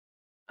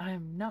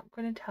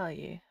going to tell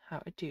you how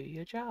to do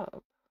your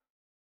job.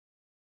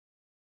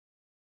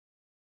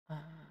 Blah,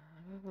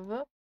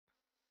 blah.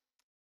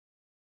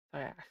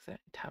 Sorry, I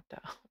accidentally tabbed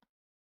out.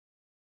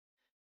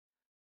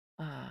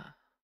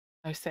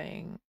 I was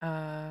saying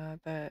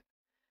that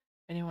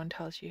anyone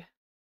tells you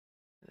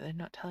that they're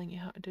not telling you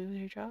how to do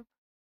your job,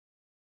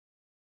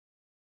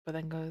 but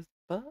then goes,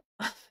 but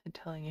they're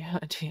telling you how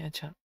to do your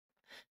job.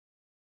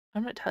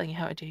 I'm not telling you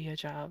how to do your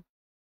job,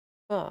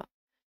 but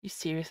you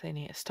seriously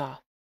need to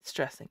stop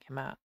stressing him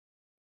out,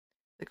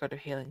 the god of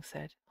healing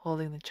said,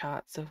 holding the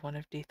charts of one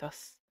of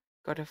Dethos,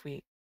 god of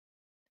wheat,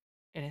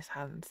 in his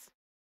hands.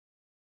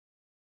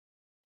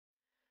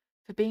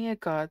 For being a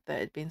god that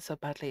had been so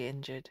badly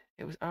injured,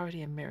 it was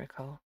already a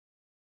miracle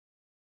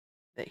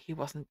that he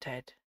wasn't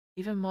dead,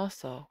 even more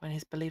so when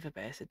his believer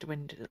base had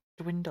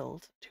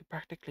dwindled to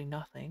practically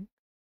nothing.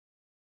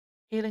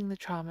 Healing the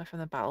trauma from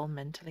the battle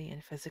mentally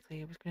and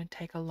physically was going to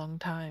take a long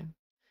time,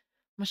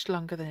 much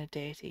longer than a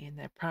deity in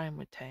their prime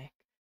would take,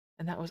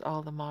 and that was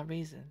all the more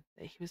reason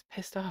that he was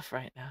pissed off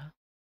right now.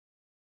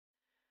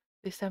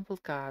 The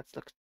assembled guards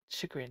looked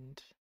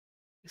chagrined,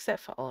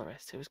 except for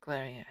Ulrich, who was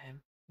glaring at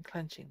him and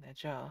clenching their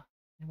jaw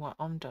in what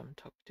Omdom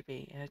took to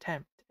be an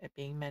attempt at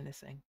being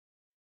menacing.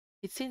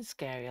 He'd seen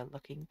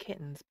scarier-looking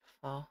kittens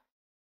before.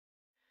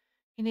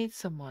 He needs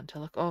someone to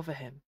look over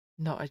him,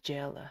 not a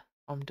jailer,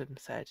 Omdom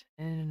said,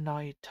 in an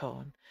annoyed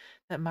tone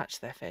that matched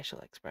their facial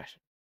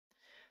expression.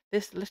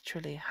 This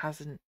literally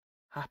hasn't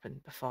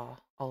happened before,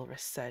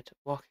 Ulrich said,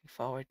 walking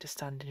forward to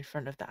stand in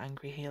front of the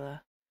angry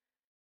healer.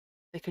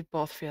 They could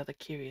both feel the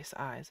curious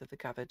eyes of the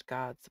gathered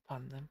guards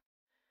upon them.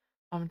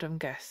 Omdom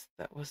guessed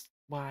that was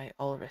why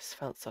Ulrich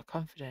felt so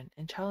confident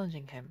in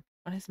challenging him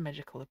on his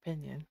medical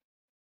opinion.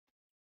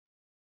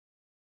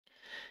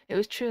 It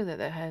was true that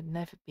there had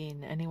never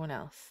been anyone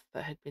else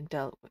that had been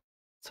dealt with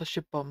such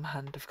a bum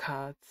hand of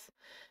cards.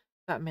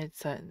 That made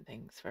certain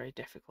things very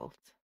difficult.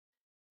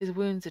 His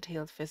wounds had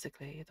healed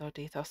physically, though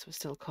Dethos was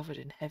still covered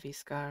in heavy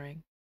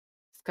scarring,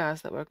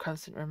 scars that were a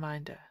constant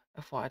reminder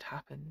of what had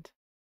happened.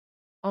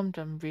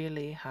 Omdom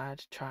really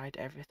had tried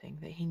everything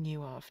that he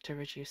knew of to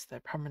reduce their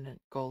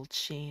prominent gold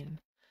sheen,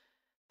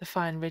 the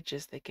fine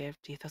ridges they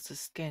gave Dethos's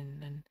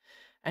skin, and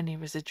any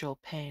residual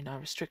pain or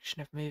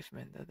restriction of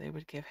movement that they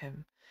would give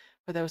him,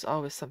 but there was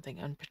always something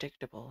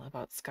unpredictable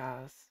about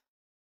scars.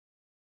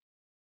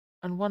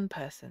 On one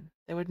person,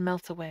 they would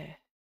melt away.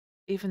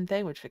 Even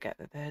they would forget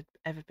that there had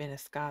ever been a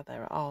scar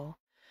there at all.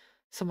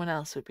 Someone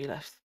else would be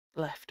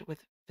left with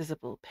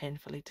visible,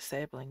 painfully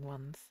disabling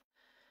ones.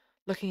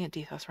 Looking at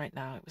Dethos right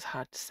now, it was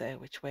hard to say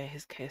which way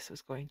his case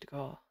was going to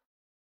go.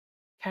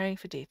 Caring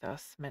for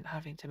Dethos meant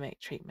having to make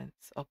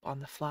treatments up on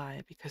the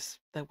fly because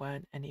there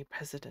weren't any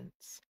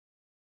precedents.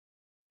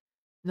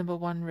 Number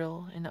one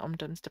rule in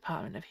Omdom's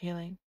Department of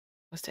Healing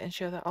was to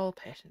ensure that all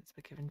patients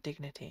were given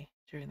dignity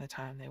during the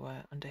time they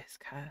were under his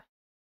care.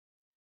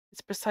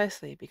 It's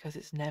precisely because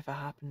it's never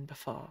happened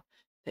before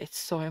that it's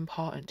so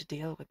important to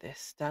deal with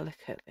this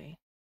delicately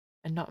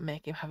and not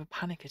make him have a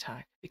panic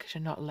attack because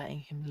you're not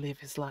letting him live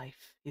his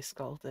life, he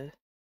scolded.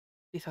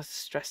 Dethos'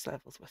 stress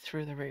levels were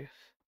through the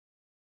roof.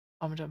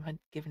 Omdom had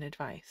given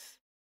advice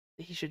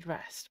that he should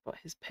rest, but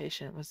his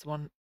patient was the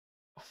one.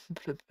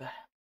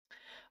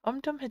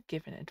 Omdom had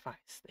given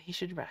advice that he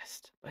should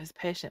rest, but his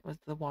patient was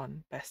the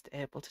one best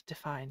able to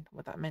define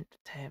what that meant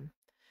to him.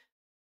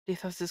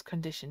 Dethos's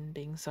condition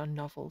being so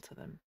novel to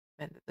them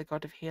meant that the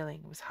god of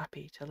healing was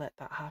happy to let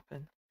that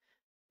happen.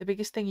 The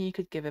biggest thing you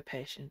could give a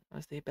patient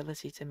was the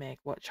ability to make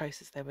what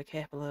choices they were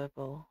capable of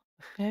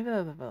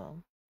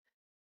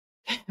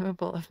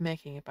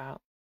making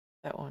about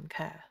their own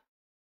care.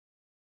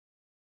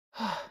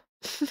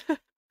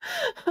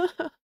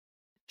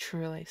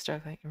 Truly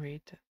struggling to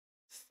read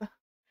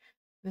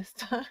this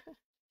time.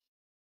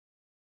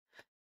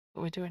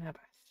 But we're doing our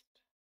best.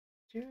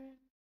 Doing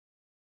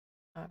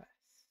our best.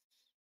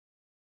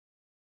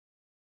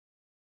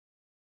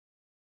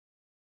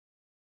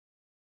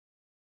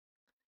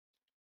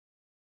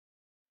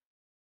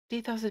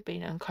 Dethos had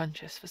been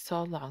unconscious for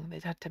so long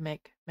they'd had to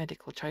make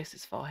medical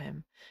choices for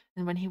him,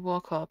 and when he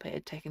woke up it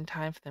had taken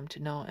time for them to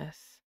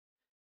notice.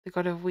 The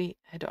god of wheat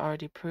had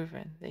already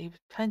proven that he was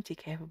plenty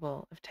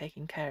capable of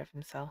taking care of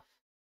himself,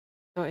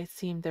 though it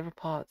seemed the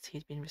reports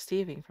he'd been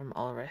receiving from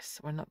Ulrich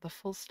were not the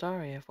full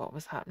story of what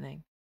was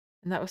happening,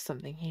 and that was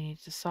something he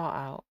needed to sort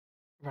out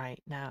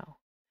right now.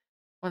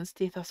 Once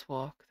Dethos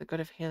woke, the god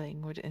of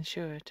healing would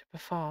ensure to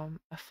perform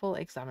a full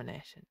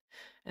examination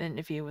and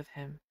interview with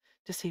him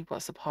to see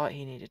what support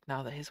he needed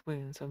now that his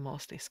wounds were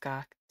mostly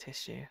scar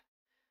tissue.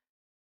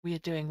 We are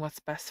doing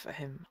what's best for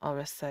him,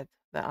 Ulrich said,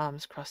 their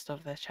arms crossed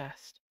over their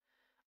chest.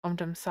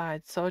 Omdom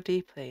sighed so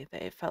deeply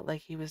that it felt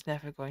like he was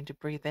never going to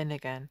breathe in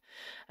again,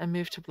 and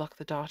moved to block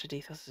the door to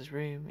Dethos's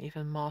room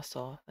even more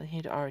so than he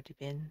had already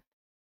been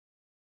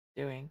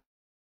doing.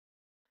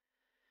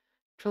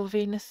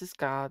 Trulvenus's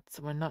guards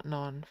were not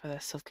known for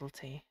their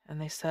subtlety, and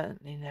they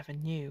certainly never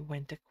knew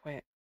when to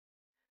quit.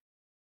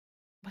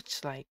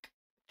 Much like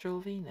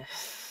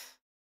Trulvenus.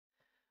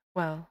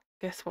 Well,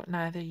 guess what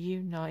neither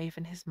you nor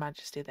even His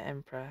Majesty the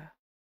Emperor.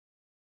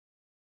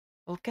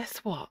 Well, guess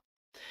what?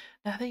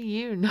 Neither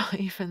you nor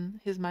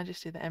even His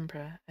Majesty the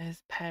Emperor are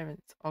his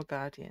parents or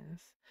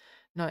guardians,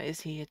 nor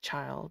is he a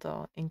child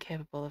or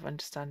incapable of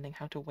understanding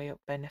how to weigh up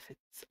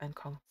benefits and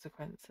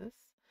consequences.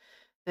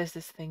 There's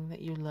this thing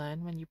that you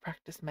learn when you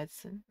practice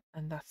medicine,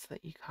 and that's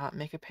that you can't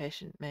make a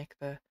patient make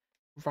the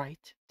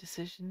right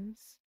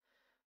decisions,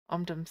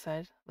 Omdom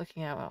said,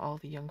 looking out at all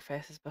the young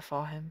faces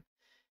before him.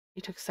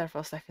 He took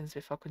several seconds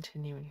before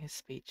continuing his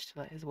speech to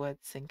let his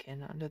words sink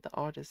in under the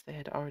orders they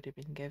had already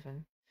been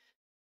given.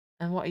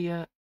 And what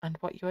you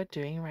are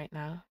doing right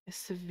now is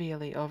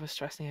severely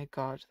overstressing a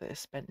god that has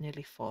spent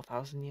nearly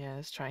 4,000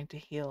 years trying to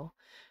heal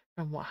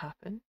from what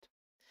happened.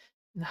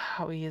 And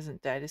how he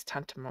isn't dead is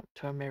tantamount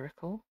to a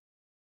miracle.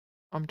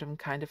 Omdom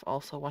kind of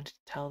also wanted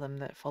to tell them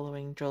that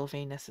following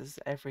Drulvenus's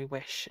every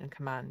wish and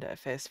command at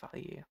face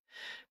value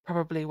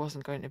probably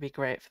wasn't going to be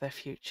great for their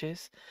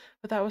futures,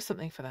 but that was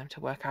something for them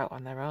to work out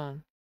on their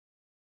own.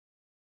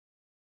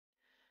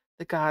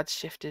 The guards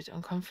shifted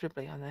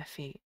uncomfortably on their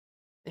feet.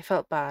 They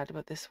felt bad,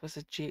 but this was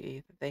a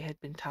duty that they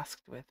had been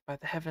tasked with by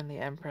the Heavenly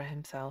Emperor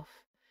himself.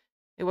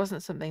 It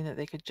wasn't something that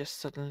they could just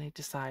suddenly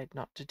decide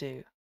not to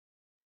do.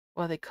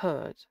 Well, they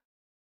could,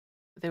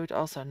 but they would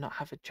also not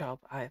have a job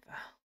either.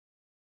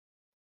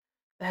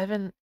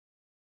 The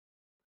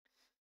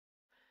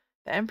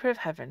Emperor of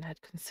Heaven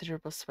had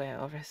considerable sway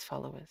over his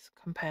followers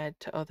compared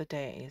to other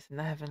deities in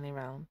the heavenly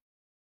realm.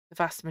 The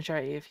vast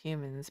majority of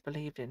humans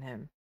believed in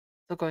him,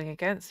 so going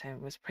against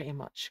him was pretty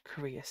much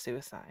career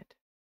suicide.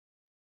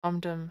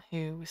 Omdom,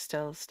 who was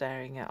still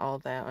staring at all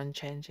their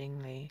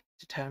unchangingly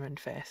determined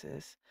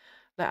faces,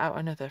 let out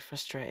another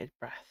frustrated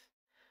breath.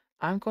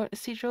 I'm going to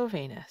see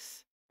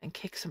Venus and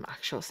kick some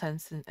actual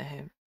sense into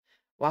him.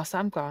 Whilst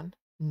I'm gone,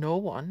 no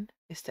one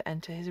is to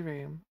enter his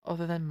room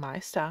other than my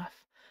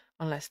staff,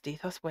 unless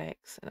Dethos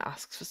wakes and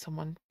asks for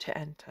someone to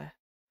enter.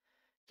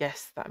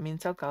 Yes, that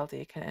means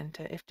Elgaldir can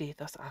enter if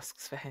Dethos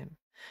asks for him.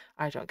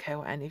 I don't care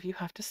what any of you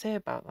have to say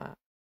about that.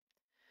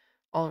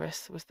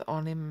 Ulrich was the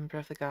only member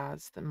of the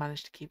guards that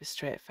managed to keep a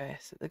straight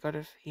face at the god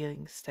of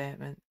healing's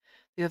statement,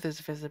 the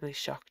others visibly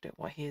shocked at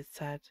what he had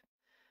said.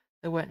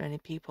 There weren't many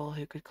people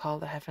who could call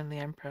the Heavenly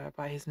Emperor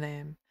by his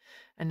name,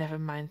 and never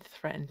mind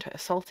threaten to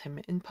assault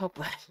him in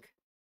public.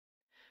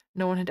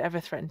 No one had ever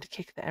threatened to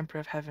kick the Emperor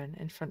of Heaven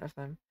in front of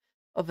them,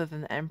 other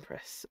than the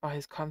Empress or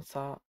his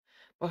consort.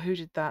 But who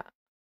did that?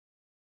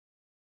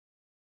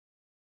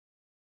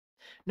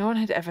 No one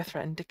had ever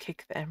threatened to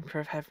kick the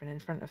Emperor of Heaven in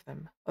front of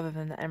them, other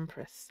than the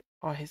Empress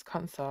or his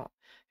consort,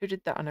 who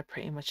did that on a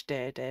pretty much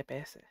day-to-day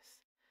basis.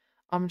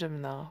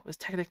 Omdom, though, was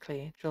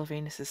technically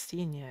Drulvenus's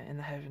senior in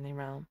the heavenly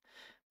realm,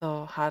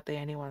 though hardly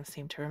anyone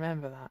seemed to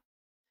remember that.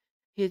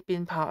 He had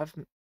been part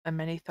of a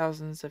many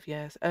thousands of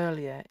years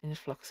earlier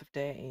influx of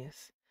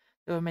deities.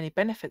 There were many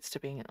benefits to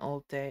being an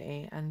old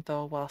deity, and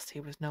though whilst he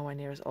was nowhere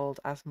near as old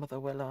as Mother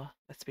Willow,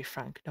 let's be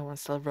frank, no one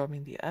still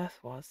roaming the earth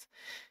was,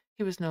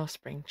 he was no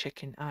spring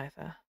chicken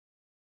either.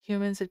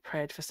 Humans had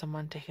prayed for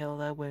someone to heal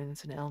their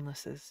wounds and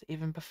illnesses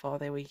even before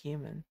they were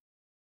human.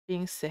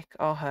 Being sick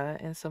or hurt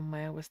in some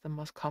way was the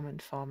most common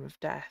form of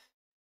death.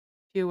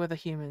 Few other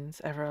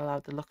humans ever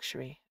allowed the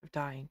luxury of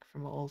dying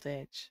from old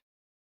age.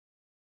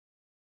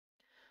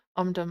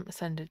 Omdum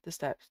ascended the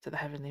steps to the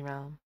heavenly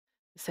realm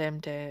the same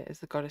day as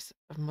the goddess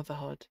of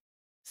motherhood,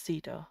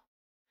 Sidor.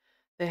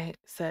 They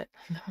said,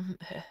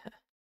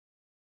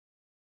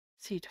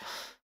 Sidor.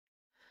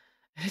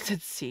 It said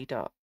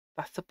Sidor.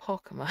 That's a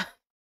Pokemon.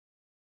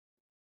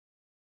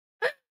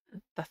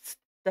 That's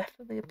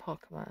definitely a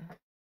Pokemon.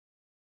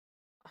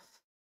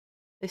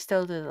 They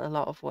still did a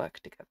lot of work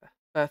together.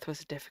 Birth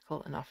was a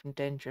difficult and often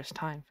dangerous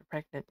time for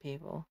pregnant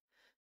people.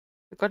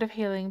 The god of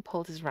healing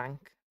pulled his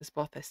rank as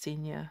both their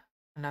senior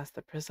and as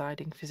the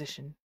presiding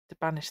physician to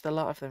banish the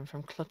lot of them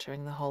from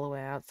cluttering the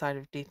hallway outside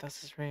of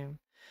Dethos's room,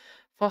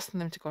 forcing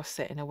them to go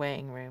sit in a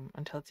waiting room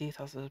until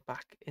Dethos was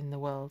back in the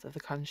world of the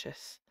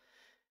conscious.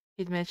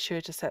 He'd made sure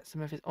to set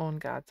some of his own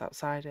guards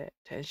outside it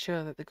to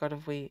ensure that the god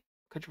of wheat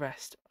could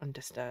rest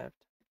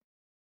undisturbed.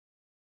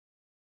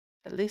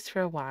 At least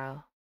for a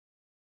while,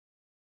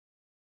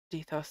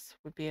 Dethos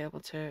would be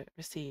able to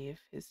receive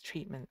his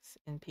treatments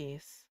in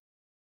peace.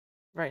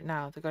 Right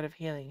now, the god of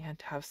healing had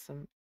to have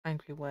some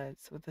angry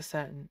words with a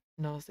certain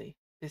nosy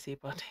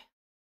busybody.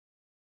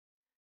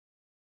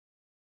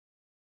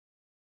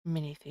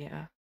 Mini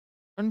theatre.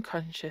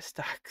 Unconscious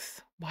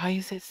Dax. Why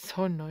is it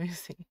so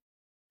noisy?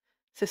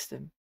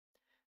 System.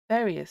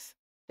 Various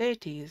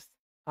deities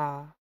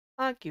are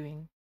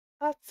arguing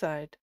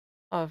outside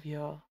of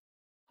your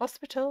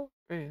hospital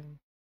room.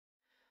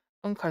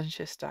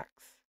 Unconscious Dax.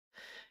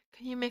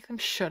 Can you make them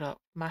shut up?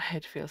 My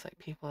head feels like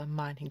people are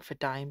mining for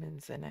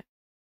diamonds in it.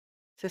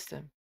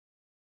 System.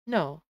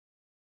 No,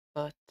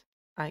 but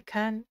I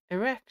can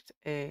erect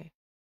a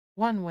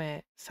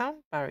one-way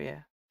sound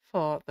barrier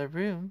for the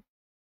room.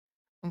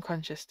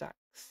 Unconscious Dax.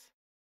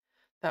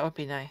 That would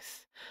be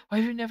nice. Why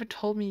have you never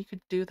told me you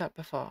could do that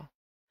before?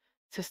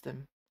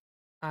 System.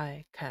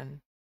 I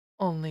can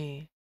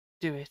only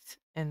do it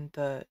in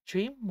the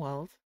dream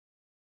world.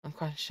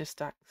 Unconscious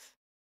Dax.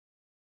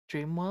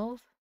 Dream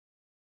world?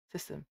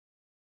 System.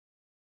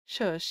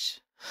 Shush.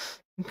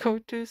 Go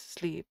to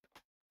sleep.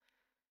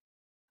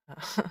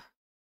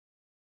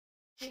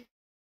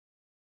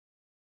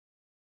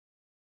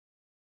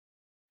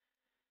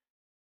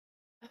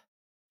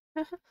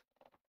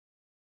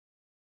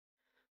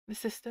 The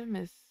system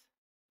is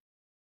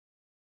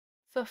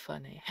so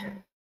funny.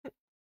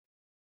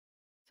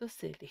 So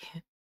silly.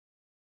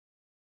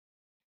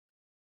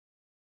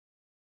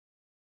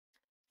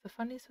 So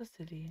funny, so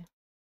silly.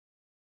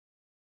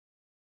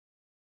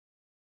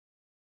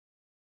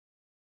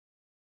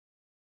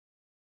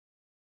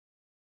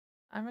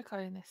 I'm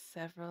recording this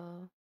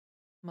several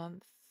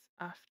months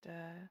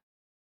after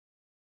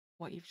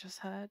what you've just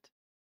heard.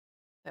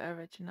 The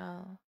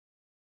original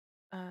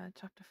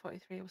chapter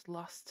 43 was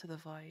lost to the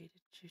void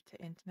due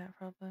to internet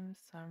problems,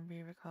 so I'm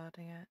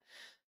re-recording it.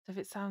 So if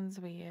it sounds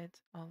weird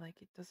or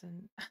like it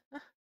doesn't,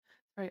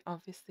 very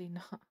obviously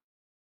not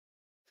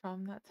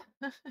from that.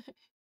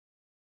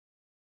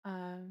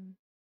 um,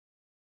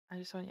 I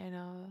just want you to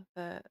know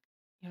that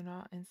you're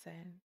not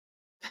insane.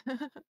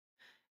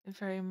 It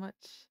very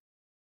much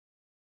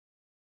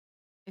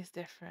is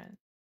different,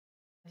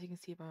 as you can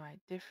see by my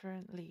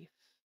different leaf.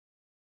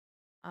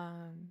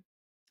 Um,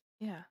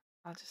 yeah,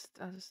 I'll just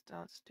do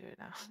it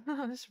now.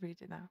 I'll just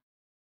read it now.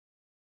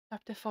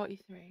 Chapter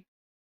 43.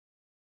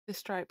 The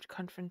Striped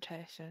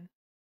Confrontation.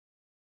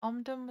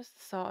 Omdum was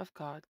the sort of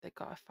god that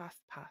got a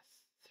fast pass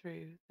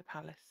through the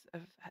palace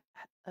of.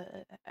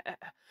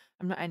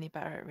 I'm not any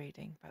better at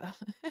reading, but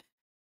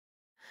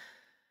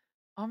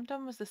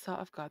Omdum was the sort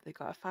of god that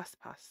got a fast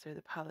pass through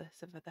the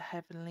palace of the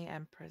Heavenly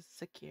Emperor's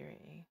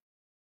security.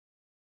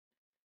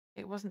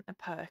 It wasn't a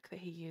perk that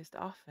he used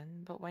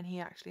often, but when he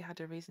actually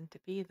had a reason to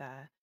be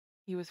there,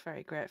 he was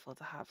very grateful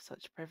to have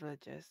such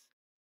privileges.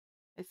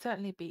 It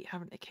certainly beat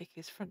having to kick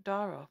his front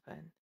door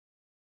open.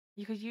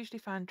 You could usually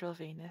find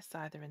Drulvenus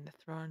either in the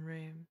throne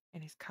room,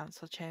 in his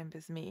council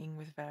chambers meeting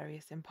with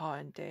various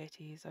important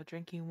deities, or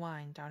drinking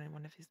wine down in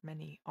one of his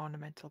many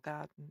ornamental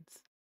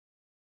gardens.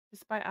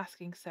 Despite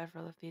asking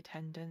several of the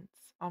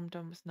attendants,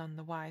 Omdum was none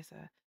the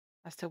wiser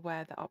as to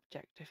where the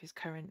object of his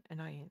current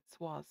annoyance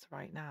was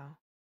right now.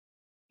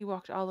 He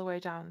walked all the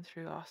way down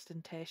through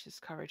ostentatious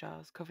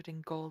corridors covered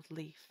in gold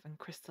leaf and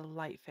crystal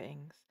light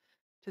fittings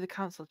to the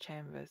council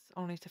chambers,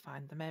 only to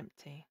find them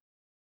empty.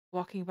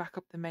 Walking back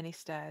up the many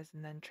stairs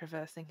and then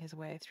traversing his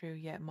way through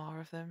yet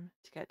more of them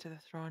to get to the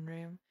throne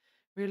room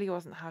really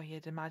wasn't how he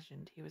had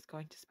imagined he was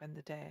going to spend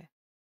the day,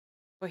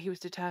 but he was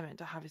determined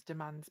to have his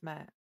demands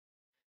met.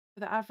 For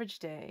the average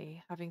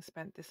deity, having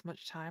spent this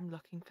much time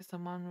looking for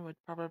someone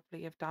would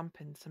probably have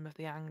dampened some of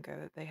the anger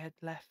that they had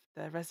left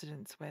their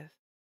residence with.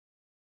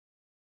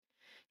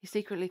 He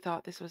secretly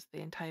thought this was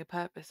the entire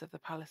purpose of the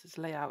palace's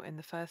layout in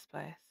the first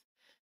place.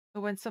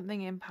 But when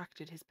something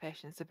impacted his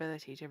patients'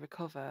 ability to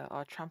recover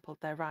or trampled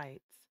their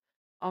rights,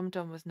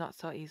 Omdum was not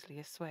so easily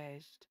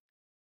assuaged.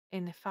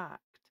 In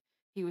fact,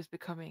 he was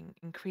becoming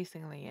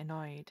increasingly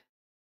annoyed.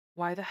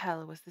 Why the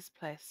hell was this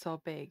place so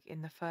big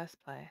in the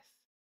first place?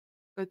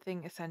 Good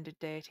thing ascended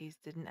deities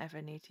didn't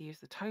ever need to use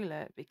the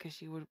toilet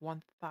because you would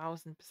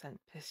 1000%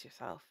 piss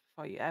yourself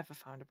before you ever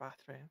found a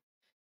bathroom.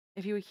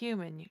 If you were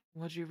human,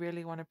 would you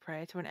really want to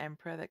pray to an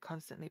emperor that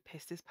constantly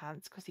pissed his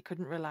pants because he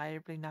couldn't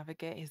reliably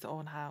navigate his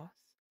own house?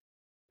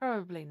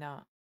 Probably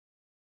not.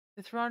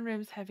 The throne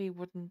room's heavy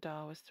wooden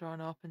door was thrown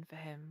open for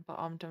him, but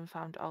Omdom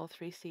found all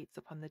 3 seats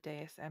upon the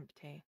dais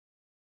empty.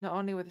 Not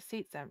only were the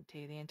seats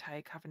empty, the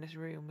entire cavernous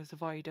room was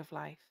void of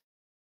life.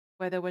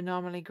 Where there were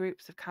normally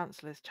groups of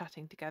councillors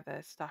chatting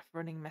together, staff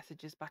running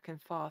messages back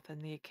and forth,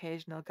 and the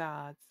occasional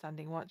guard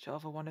standing watch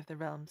over one of the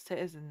realm's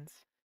citizens,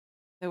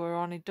 there were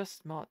only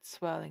dust motes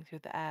swirling through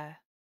the air.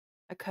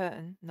 A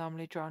curtain,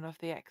 normally drawn over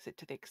the exit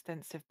to the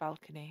extensive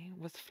balcony,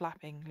 was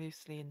flapping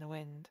loosely in the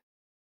wind.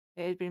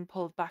 It had been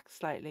pulled back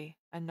slightly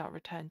and not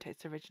returned to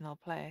its original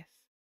place.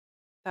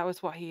 That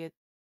was what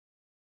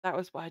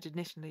had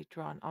initially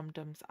drawn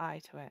Omdum's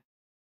eye to it.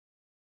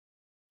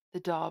 The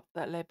door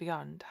that lay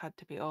beyond had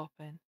to be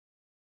open.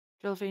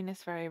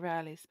 Drillvenus very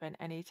rarely spent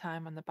any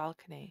time on the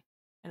balcony,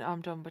 and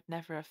Omdum would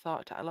never have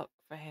thought to look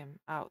for him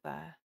out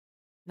there.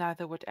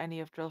 Neither would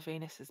any of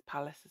Drillvenus's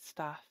palace's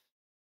staff.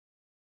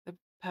 The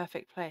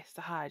perfect place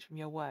to hide from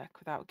your work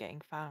without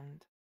getting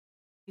found.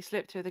 He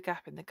slipped through the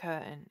gap in the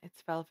curtain,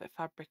 its velvet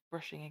fabric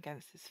brushing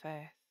against his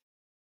face.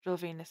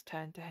 Drillvenus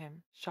turned to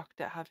him, shocked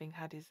at having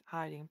had his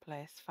hiding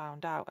place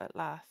found out at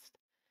last.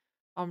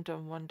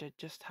 Omdum wondered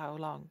just how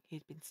long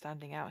he'd been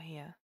standing out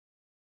here.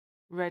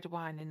 Red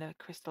wine in a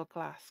crystal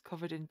glass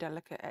covered in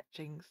delicate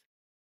etchings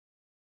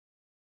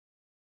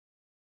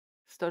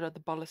stood on the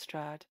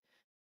balustrade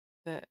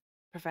that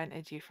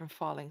prevented you from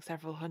falling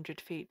several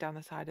 100 feet down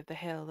the side of the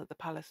hill that the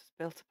palace was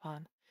built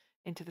upon,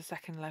 into the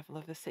second level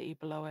of the city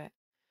below it.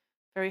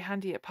 Very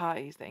handy at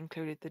parties that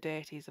included the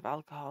deities of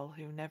alcohol,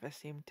 who never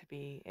seemed to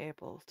be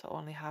able to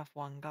only have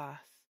one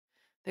glass.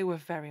 They were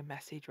very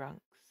messy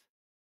drunks.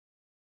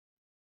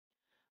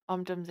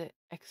 Omdum's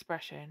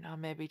expression, or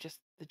maybe just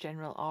the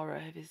general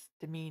aura of his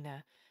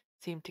demeanour,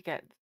 seemed to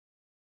get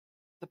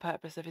the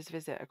purpose of his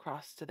visit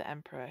across to the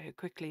Emperor, who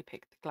quickly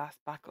picked the glass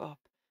back up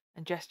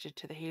and gestured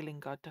to the healing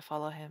god to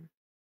follow him.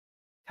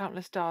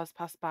 Countless doors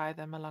passed by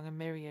them along a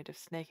myriad of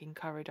snaking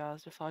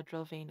corridors before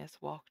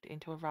Drillvenus walked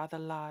into a rather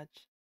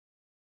large,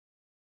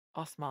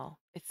 or small,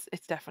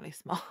 it's definitely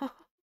small,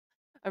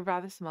 a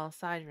rather small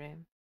side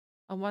room.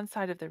 On one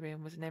side of the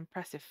room was an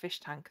impressive fish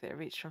tank that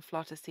reached from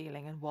floor to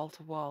ceiling and wall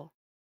to wall.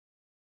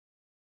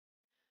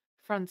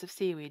 Fronds of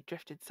seaweed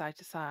drifted side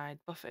to side,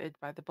 buffeted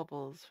by the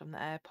bubbles from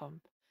the air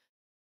pump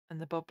and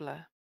the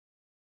bubbler.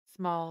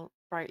 Small,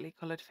 brightly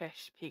coloured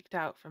fish peeked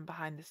out from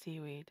behind the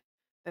seaweed,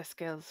 their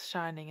scales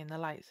shining in the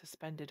light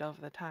suspended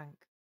over the tank.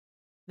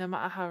 No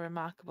matter how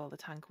remarkable the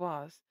tank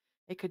was,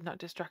 it could not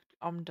distract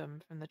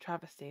Omdum from the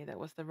travesty that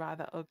was the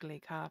rather ugly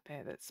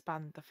carpet that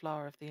spanned the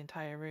floor of the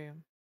entire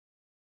room.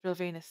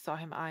 Drillvenus saw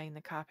him eyeing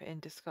the carpet in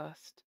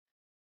disgust,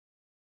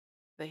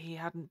 that he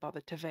hadn't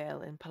bothered to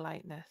veil in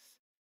politeness.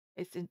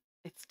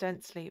 Its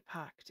densely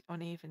packed,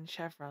 uneven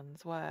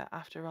chevrons were,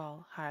 after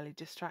all, highly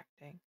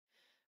distracting.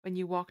 When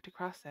you walked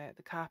across it,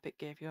 the carpet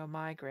gave you a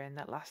migraine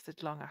that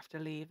lasted long after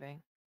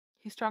leaving.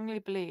 He strongly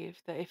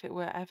believed that if it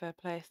were ever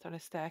placed on a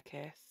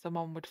staircase,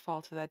 someone would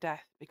fall to their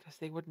death because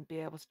they wouldn't be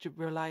able to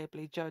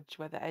reliably judge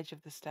where the edge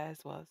of the stairs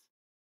was.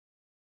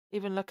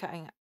 Even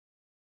looking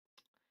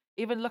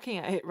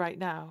at it right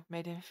now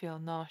made him feel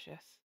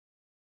nauseous.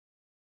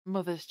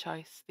 Mother's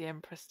choice, the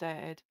Emperor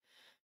stated,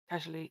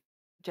 casually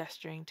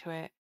gesturing to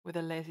it with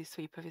a lazy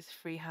sweep of his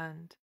free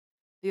hand,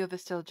 the other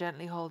still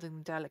gently holding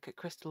the delicate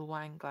crystal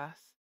wine glass.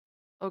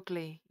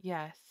 Ugly,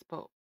 yes,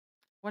 but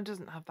one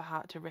doesn't have the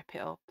heart to rip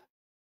it up.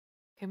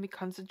 Can we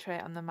concentrate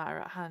on the matter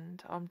at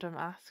hand? Omdum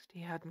asked.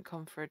 He hadn't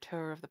come for a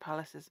tour of the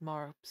palace's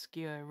more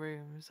obscure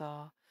rooms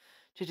or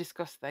to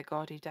discuss their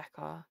gaudy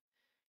decor.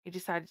 He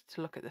decided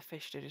to look at the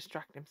fish to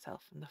distract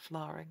himself from the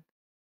flooring.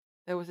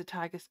 There was a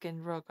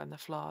tiger-skin rug on the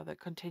floor that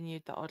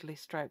continued the oddly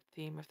striped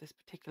theme of this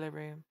particular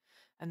room,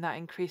 and that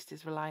increased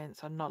his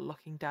reliance on not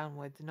looking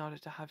downwards in order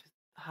to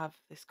have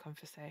this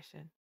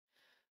conversation.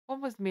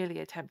 One was merely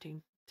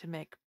attempting to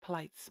make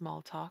polite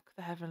small talk,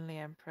 the Heavenly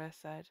Emperor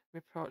said,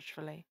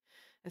 reproachfully,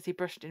 as he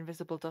brushed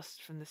invisible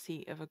dust from the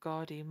seat of a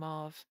gaudy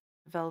mauve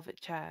velvet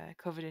chair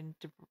covered in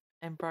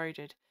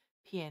embroidered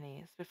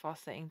peonies before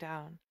sitting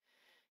down.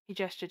 He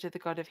gestured to the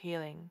god of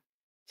healing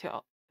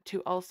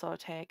to also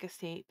take a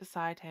seat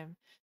beside him,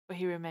 but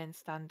he remained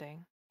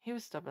standing. He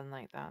was stubborn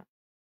like that.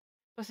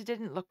 Plus, he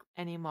didn't look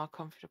any more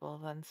comfortable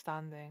than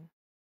standing.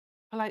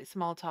 Polite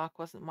small talk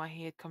wasn't why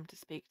he had come to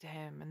speak to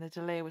him, and the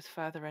delay was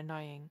further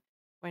annoying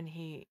when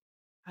he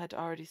had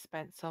already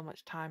spent so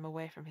much time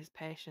away from his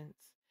patients.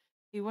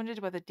 He wondered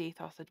whether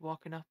Dethos had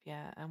woken up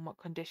yet and what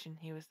condition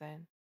he was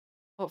in.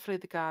 Hopefully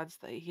the guards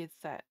that he had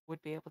set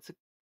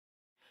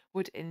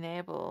would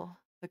enable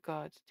the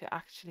god to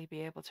actually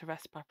be able to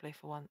rest properly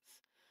for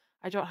once.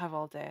 I don't have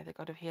all day, the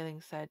god of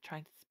healing said,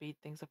 trying to speed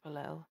things up a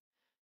little.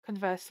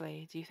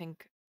 Conversely, do you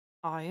think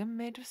I am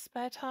made of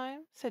spare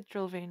time? Said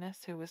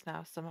Drillvenus, who was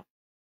now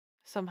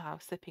somehow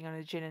sipping on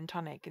a gin and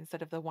tonic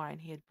instead of the wine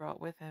he had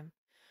brought with him.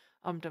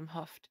 Omdum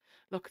huffed.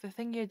 Look, the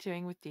thing you're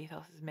doing with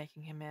Dethos is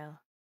making him ill.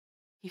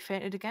 He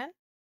fainted again?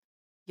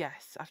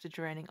 Yes, after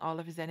draining all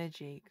of his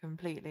energy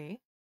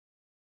completely.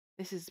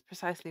 This is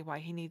precisely why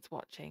he needs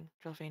watching,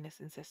 Drolvinus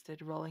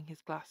insisted, rolling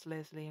his glass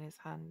lazily in his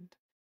hand,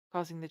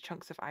 causing the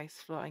chunks of ice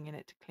floating in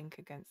it to clink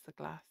against the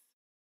glass.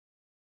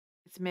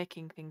 It's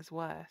making things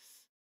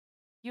worse.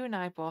 You and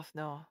I both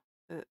know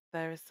that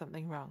there is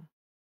something wrong.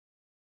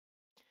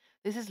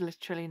 This has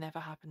literally never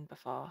happened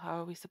before. How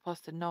are we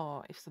supposed to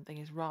know if something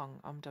is wrong?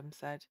 Omdum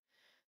said.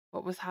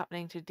 What was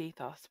happening to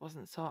Dethos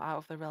wasn't so out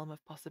of the realm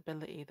of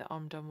possibility that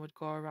Omdum would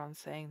go around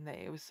saying that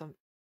it was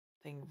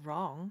something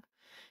wrong.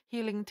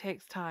 Healing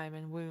takes time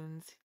and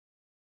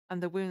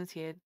the wounds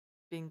he had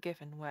been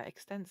given were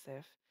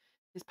extensive.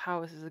 His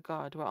powers as a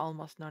god were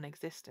almost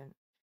non-existent.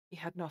 He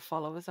had no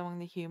followers among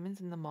the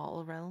humans in the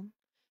mortal realm.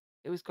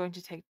 It was going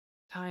to take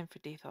time for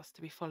Dethos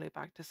to be fully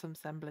back to some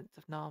semblance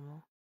of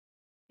normal.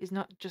 He's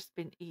not just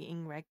been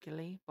eating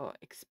regularly, but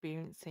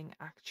experiencing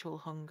actual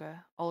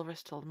hunger.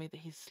 Ulrich told me that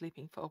he's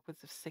sleeping for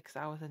upwards of 6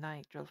 hours a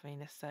night,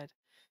 Drolvinus said.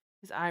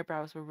 His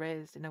eyebrows were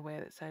raised in a way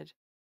that said,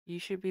 You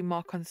should be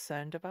more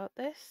concerned about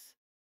this?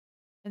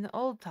 In the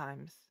old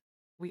times,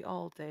 we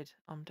all did,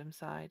 Omdum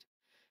sighed.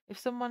 If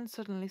someone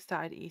suddenly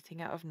started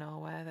eating out of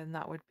nowhere, then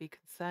that would be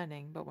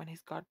concerning, but when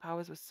his god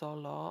powers were so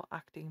low,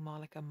 acting more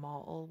like a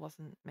mortal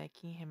wasn't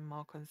making him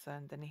more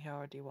concerned than he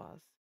already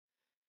was.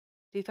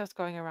 Dethos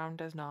going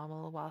around as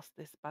normal whilst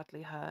this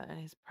badly hurt and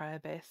his prayer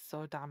base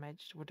so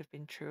damaged would have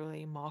been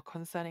truly more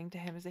concerning to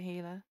him as a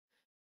healer.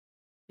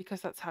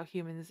 Because that's how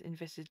humans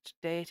envisaged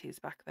deities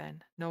back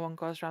then. No one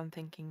goes around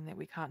thinking that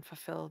we can't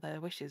fulfill their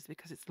wishes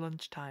because it's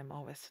lunchtime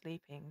or we're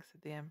sleeping,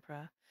 said the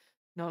Emperor,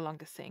 no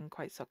longer sitting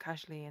quite so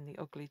casually in the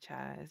ugly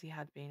chair as he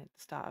had been at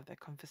the start of their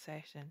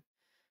conversation.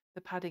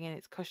 The padding in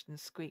its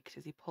cushions squeaked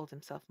as he pulled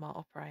himself more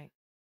upright.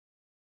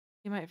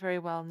 You might very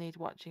well need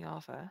watching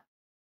over,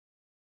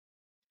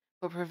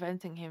 but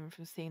preventing him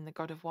from seeing the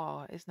god of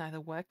war is neither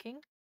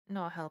working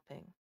nor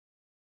helping.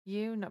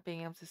 You not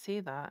being able to see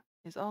that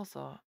is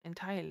also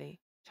entirely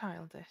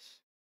childish.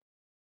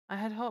 I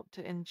had hoped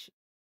to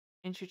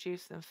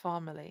introduce them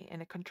formally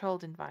in a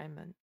controlled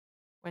environment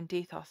when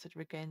Dethos had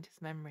regained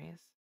his memories.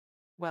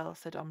 Well,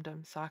 said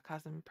Omdum,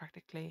 sarcasm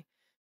practically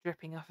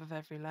dripping off of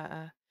every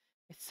letter.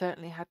 It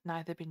certainly had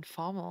neither been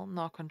formal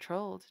nor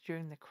controlled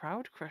during the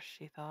crowd crush,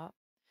 she thought,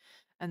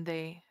 and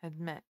they had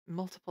met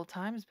multiple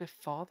times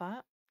before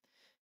that.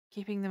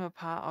 Keeping them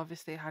apart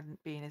obviously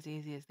hadn't been as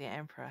easy as the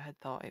Emperor had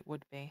thought it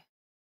would be.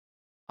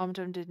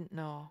 Omdum didn't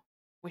know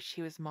which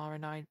he was more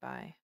annoyed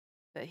by,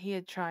 that he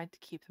had tried to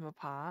keep them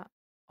apart,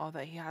 or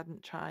that he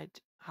hadn't tried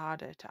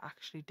harder to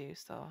actually do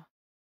so.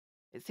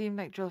 It seemed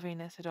like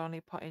Drolvinus had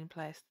only put in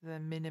place the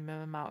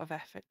minimum amount of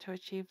effort to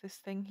achieve this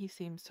thing he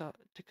seemed to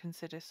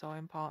consider so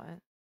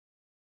important.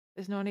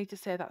 There's no need to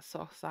say that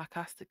so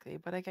sarcastically,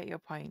 but I get your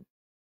point,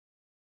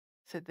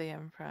 said the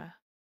Emperor,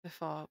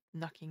 before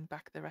knocking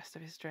back the rest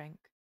of his drink.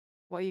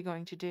 What are you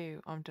going to do?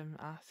 Omdum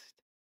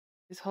asked.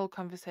 This whole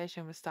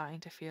conversation was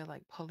starting to feel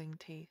like pulling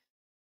teeth.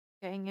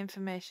 Getting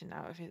information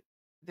out of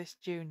this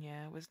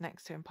junior was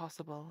next to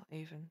impossible,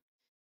 even.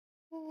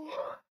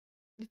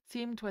 It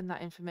seemed when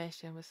that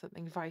information was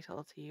something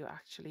vital to you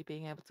actually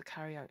being able to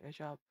carry out your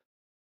job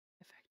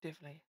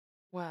effectively.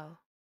 Well,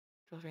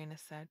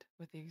 Drolvinus said,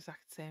 with the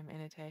exact same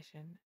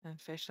intonation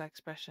and facial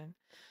expression,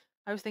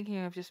 I was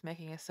thinking of just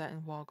making a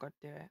certain war god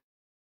do it.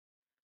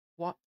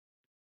 What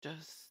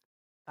does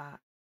that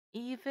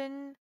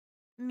even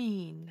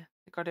mean?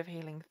 The god of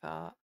healing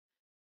thought.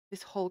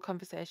 This whole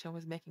conversation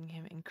was making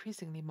him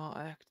increasingly more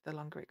irked the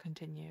longer it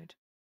continued.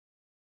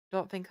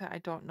 Don't think that I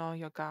don't know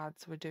your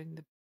guards were doing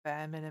the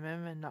bare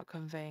minimum and not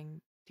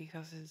conveying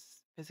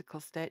Dethos's physical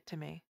state to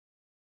me.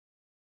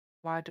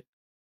 Why,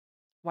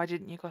 why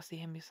didn't you go see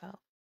him yourself?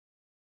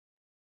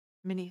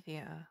 Mini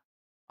theatre.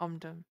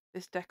 Omdum.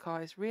 This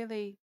decor is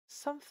really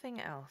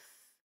something else.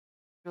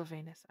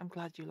 Vilvenus, I'm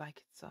glad you like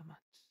it so much.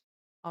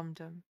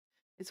 Omdum.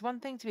 It's one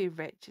thing to be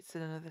rich, it's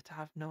another to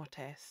have no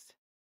taste.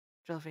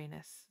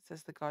 Vilvenus,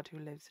 says the god who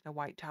lives in a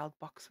white tiled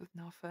box with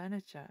no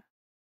furniture.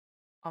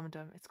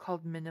 Omdum. It's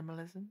called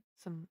minimalism.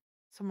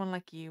 Someone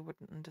like you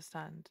wouldn't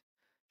understand.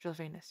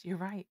 Vilvenus. You're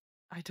right.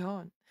 I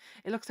don't.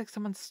 It looks like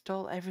someone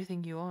stole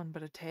everything you own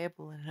but a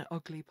table and an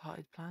ugly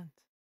potted plant.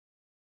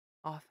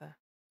 Arthur.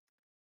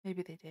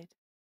 Maybe they did.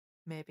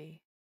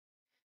 Maybe.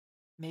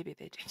 Maybe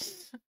they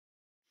did.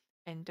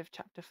 End of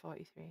chapter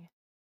 43.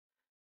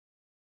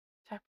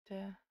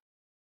 Chapter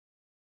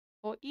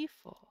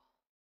 44.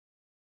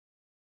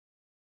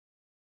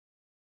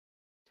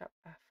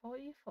 Chapter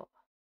 44.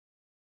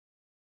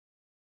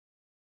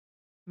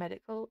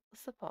 Medical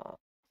support.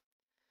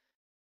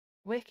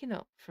 Waking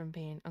up from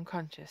being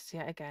unconscious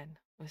yet again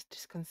was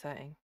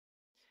disconcerting.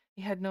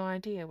 He had no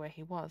idea where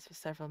he was for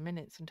several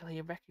minutes until he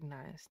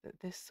recognized that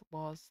this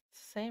was the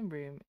same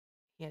room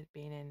he had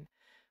been in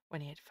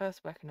when he had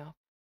first woken up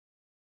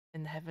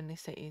in the heavenly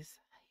city's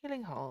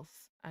healing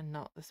halls and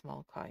not the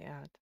small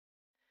courtyard.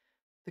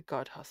 The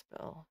God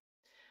Hospital.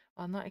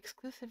 While not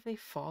exclusively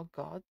for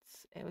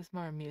gods, it was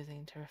more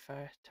amusing to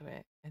refer to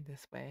it in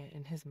this way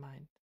in his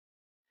mind.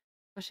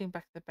 Pushing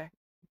back the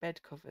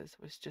bed covers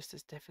was just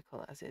as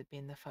difficult as it had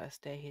been the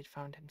first day he had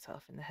found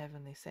himself in the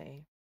heavenly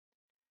city.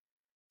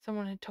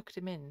 Someone had tucked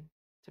him in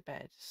to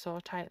bed so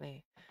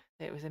tightly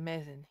that it was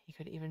amazing he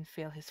could even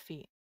feel his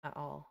feet at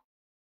all.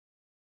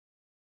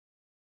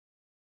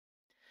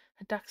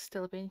 Had Dax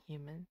still been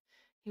human,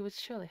 he would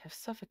surely have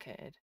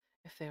suffocated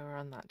if they were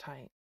on that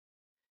tight.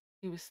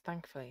 He was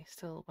thankfully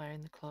still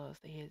wearing the clothes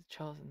that he had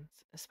chosen,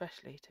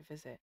 especially to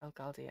visit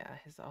Elgaldir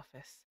at his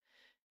office.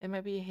 It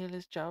might be a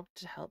healer's job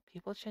to help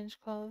people change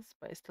clothes,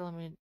 but it still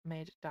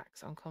made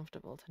Dax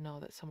uncomfortable to know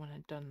that someone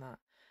had done that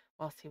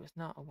whilst he was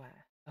not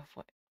aware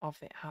of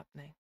it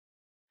happening.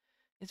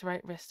 His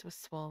right wrist was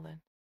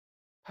swollen,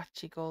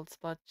 patchy gold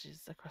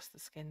splotches across the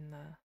skin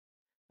there,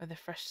 where the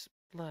fresh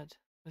blood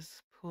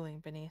was pooling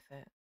beneath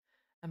it,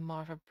 and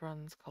more of a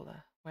bronze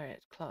colour where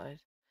it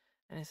clotted,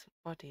 and his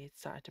body had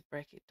started to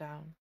break it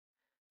down.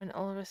 When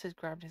Ulrich had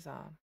grabbed his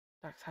arm,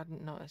 Dax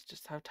hadn't noticed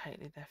just how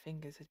tightly their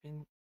fingers had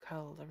been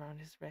curled around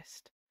his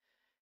wrist.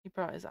 He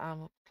brought his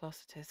arm up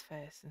closer to his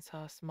face and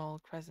saw small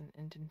crescent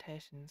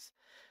indentations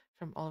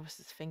from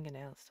Ulrich's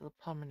fingernails still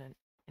prominent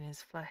in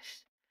his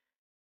flesh.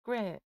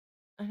 Great!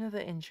 Another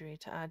injury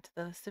to add to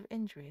the list of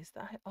injuries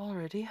that I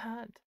already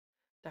had,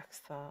 Dax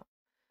thought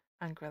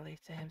angrily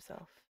to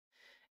himself.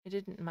 It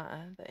didn't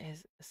matter that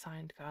his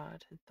assigned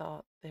guard had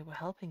thought they were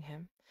helping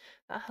him.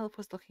 That help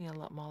was looking a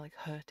lot more like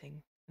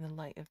hurting in the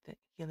light of the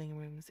healing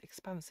room's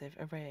expansive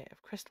array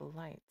of crystal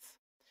lights.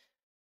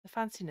 The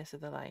fanciness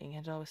of the lighting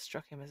had always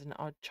struck him as an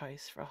odd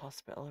choice for a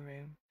hospital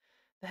room.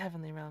 The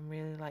heavenly realm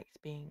really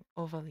liked being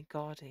overly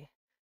gaudy.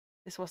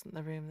 This wasn't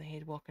the room that he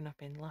had woken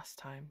up in last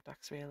time,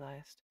 Dax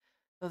realised.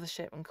 Though the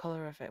shape and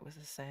colour of it was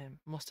the same,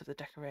 most of the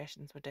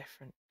decorations were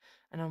different,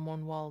 and on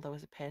one wall there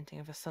was a painting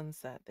of a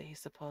sunset that he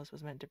supposed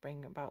was meant to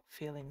bring about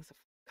feelings of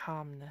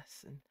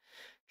calmness and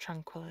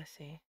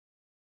tranquility.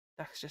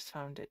 Dax just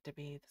found it to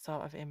be the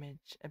sort of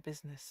image a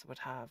business would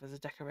have as a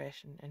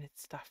decoration in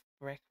its staff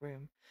break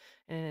room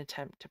in an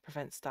attempt to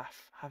prevent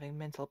staff having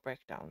mental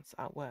breakdowns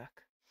at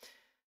work.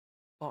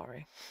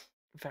 Boring.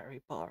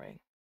 Very boring.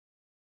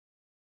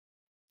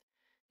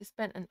 He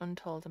spent an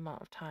untold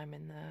amount of time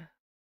in there,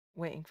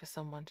 waiting for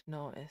someone to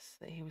notice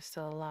that he was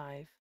still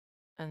alive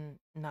and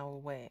now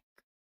awake.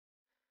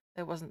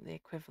 There wasn't the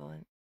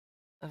equivalent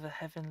of a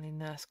heavenly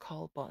nurse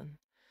call button,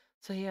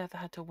 so he either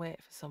had to wait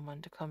for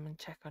someone to come and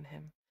check on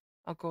him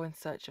or go in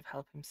search of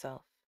help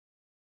himself.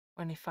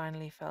 When he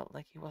finally felt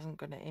like he wasn't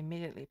going to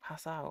immediately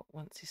pass out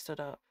once he stood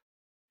up,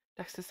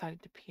 Dex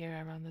decided to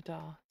peer around the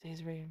door to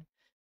his room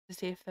to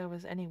see if there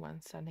was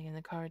anyone standing in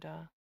the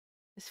corridor.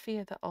 His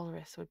fear that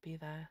Ulrich would be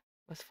there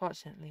was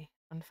fortunately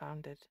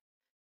unfounded.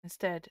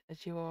 Instead, a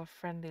duo of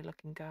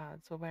friendly-looking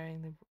guards were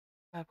wearing the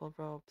purple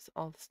robes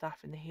all the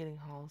staff in the healing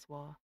halls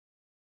wore,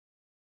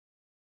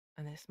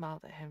 and they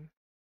smiled at him.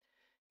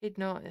 He'd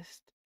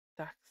noticed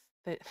Dax.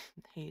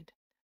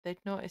 They'd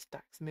noticed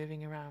Dax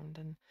moving around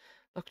and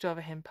looked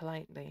over him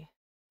politely,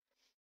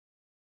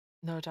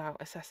 no doubt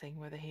assessing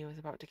whether he was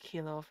about to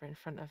keel over in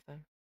front of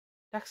them.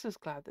 Dax was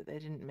glad that they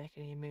didn't make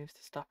any moves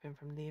to stop him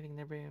from leaving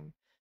the room,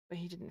 but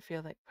he didn't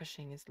feel like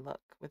pushing his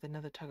luck with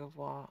another tug of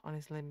war on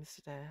his limbs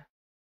today.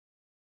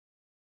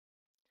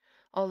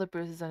 All the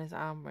bruises on his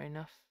arm were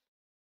enough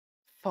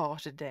for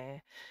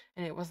today,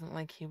 and it wasn't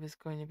like he was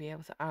going to be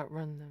able to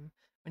outrun them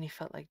when he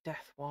felt like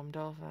death warmed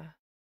over.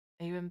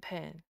 Are you in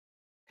pain?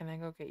 Can I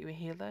go get you a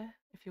healer?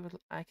 If you would,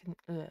 I can.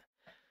 Ugh.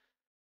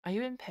 Are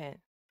you in pain?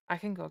 I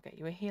can go get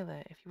you a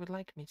healer if you would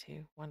like me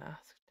to, one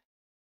asked.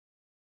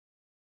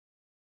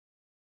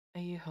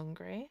 Are you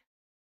hungry?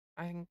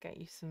 I can get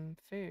you some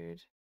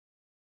food,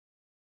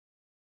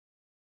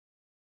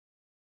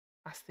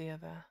 asked the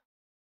other.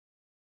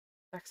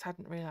 Rex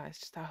hadn't realized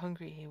just how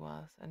hungry he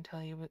was until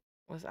he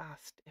was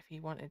asked if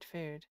he wanted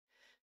food.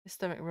 His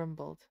stomach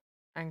rumbled,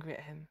 angry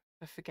at him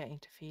for forgetting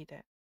to feed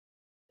it.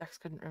 Dex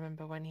couldn't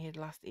remember when he had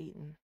last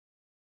eaten.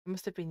 It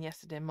must have been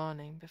yesterday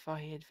morning before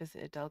he had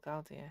visited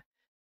Elgaldir,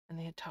 and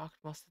they had talked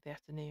most of the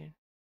afternoon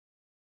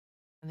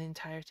and the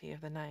entirety of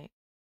the night.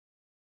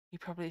 He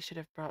probably should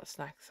have brought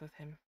snacks with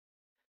him.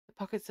 The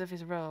pockets of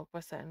his robe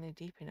were certainly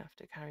deep enough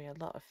to carry a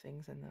lot of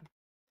things in them.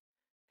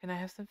 Can I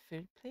have some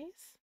food,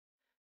 please?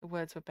 The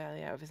words were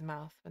barely out of his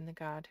mouth when the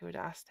guard who had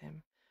asked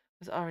him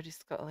was already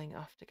scuttling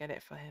off to get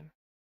it for him.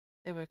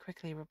 They were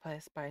quickly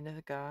replaced by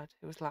another guard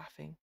who was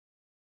laughing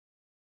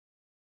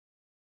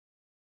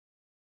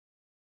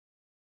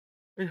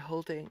and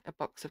holding a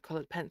box of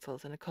coloured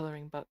pencils and a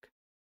colouring book.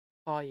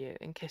 For you,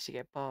 in case you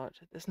get bored.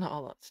 There's not a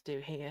lot to do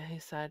here, he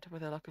said,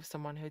 with a look of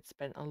someone who'd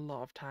spent a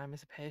lot of time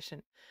as a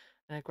patient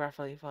and a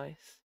gravelly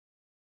voice.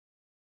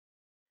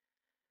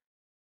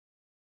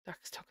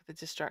 Dax took the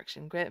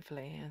distraction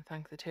gratefully and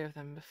thanked the two of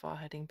them before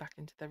heading back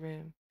into the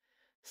room.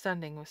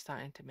 Standing was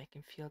starting to make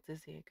him feel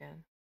dizzy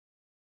again.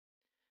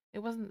 It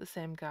wasn't the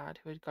same guard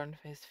who had gone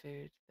for his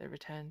food that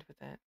returned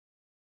with it.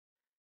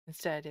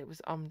 Instead, it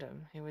was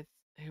Omdom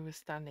who was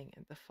standing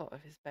at the foot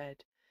of his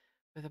bed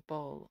with a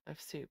bowl of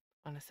soup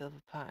on a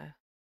silver platter.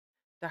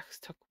 Dax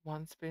took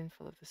one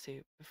spoonful of the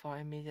soup before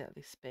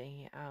immediately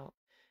spitting it out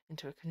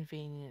into a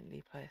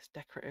conveniently placed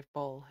decorative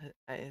bowl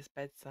at his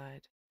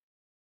bedside.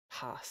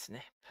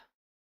 Parsnip.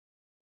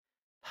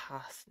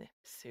 Parsnip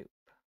soup.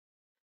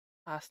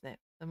 Parsnip,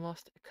 the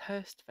most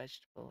accursed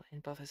vegetable in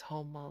both his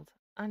home world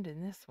and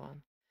in this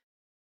one.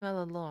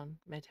 Smell alone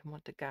made him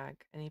want to gag,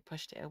 and he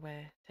pushed it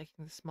away,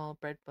 taking the small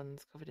bread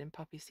buns covered in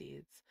poppy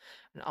seeds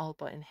and all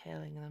but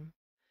inhaling them.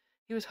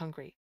 He was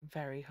hungry,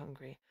 very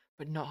hungry,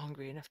 but not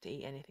hungry enough to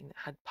eat anything that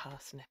had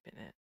parsnip in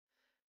it.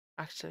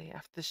 Actually,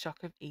 after the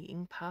shock of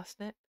eating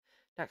parsnip,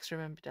 Dax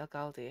remembered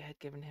Elgaldir had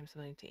given him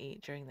something to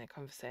eat during their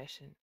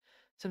conversation,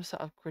 some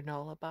sort of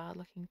granola bar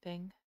looking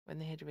thing, when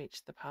they had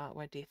reached the part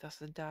where Dethos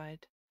had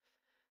died.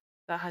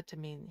 That had to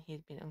mean he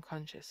had been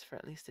unconscious for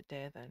at least a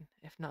day then,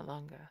 if not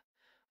longer,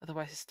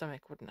 otherwise his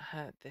stomach wouldn't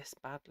hurt this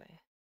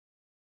badly.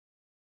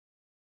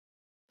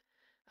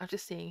 After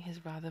seeing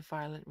his rather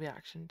violent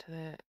reaction to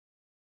the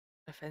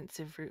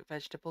offensive root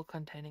vegetable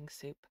containing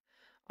soup,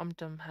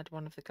 Omdum had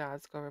one of the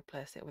guards go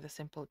replace it with a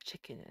simple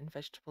chicken and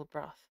vegetable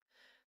broth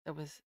that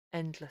was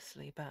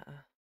endlessly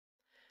better.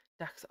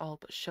 Dax all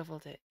but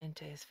shoveled it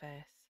into his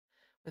face,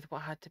 with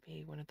what had to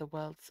be one of the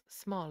world's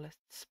smallest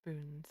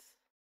spoons.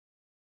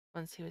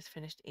 Once he was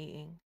finished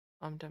eating,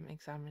 Omdum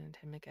examined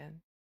him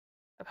again.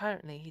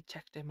 Apparently he'd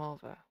checked him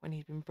over when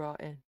he'd been brought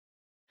in,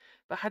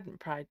 but hadn't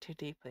pried too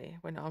deeply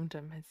when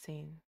Omdum had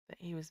seen that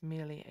he was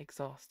merely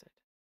exhausted.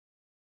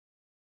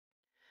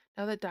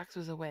 Now that Dax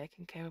was awake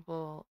and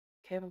capable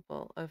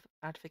of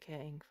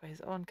advocating for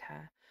his own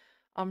care,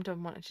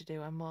 Omdum wanted to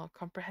do a more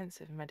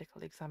comprehensive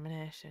medical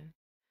examination.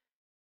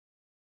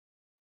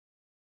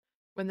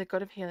 When the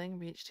god of healing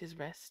reached his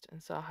wrist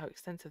and saw how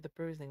extensive the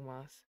bruising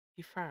was,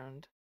 he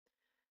frowned.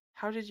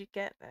 "How did you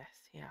get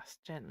this?" he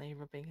asked, gently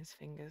rubbing his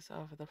fingers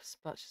over the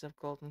splotches of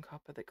golden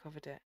copper that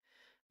covered it,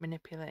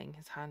 manipulating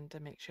his hand to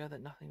make sure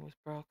that nothing was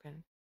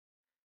broken.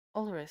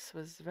 Ulrich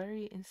was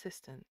very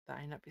insistent that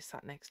I not be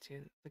sat next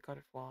to the god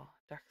of war,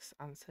 Dax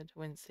answered,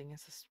 wincing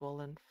as the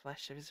swollen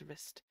flesh of his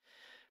wrist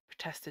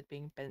protested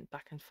being bent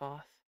back and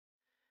forth.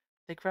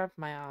 They grabbed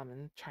my arm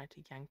and tried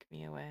to yank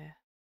me away.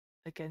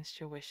 "Against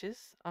your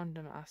wishes?"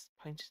 Omdum asked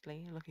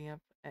pointedly, looking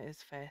up at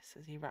his face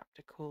as he wrapped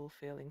a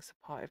cool-feeling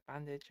supportive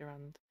bandage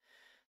around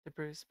the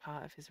bruised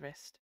part of his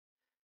wrist.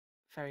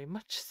 "Very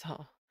much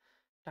so,"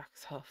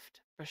 Dax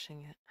huffed,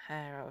 brushing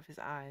hair out of his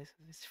eyes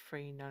with his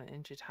free,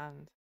 non-injured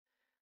hand.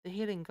 The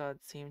healing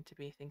god seemed to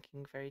be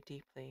thinking very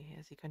deeply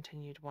as he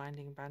continued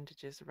winding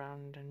bandages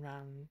round and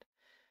round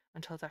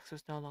until Dax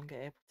was no longer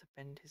able to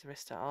bend his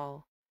wrist at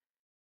all.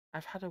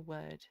 "I've had a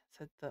word,"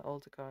 said the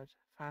older god,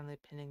 finally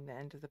pinning the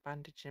end of the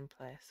bandage in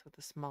place with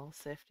a small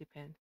safety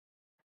pin.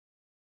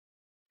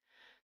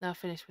 Now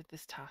finished with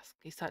this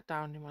task, he sat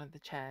down in one of the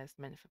chairs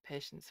meant for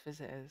patients'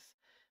 visitors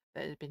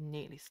that had been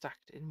neatly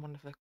stacked in one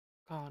of the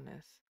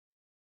corners.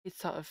 He'd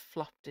sort of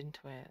flopped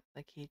into it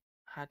like he'd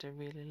had a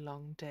really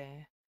long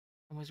day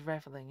and was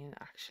reveling in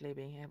actually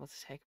being able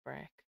to take a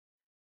break.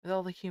 With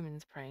all the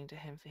humans praying to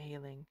him for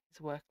healing, his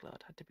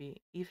workload had to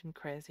be even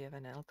crazier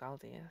than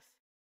Elgaldir's.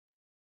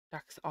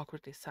 Dax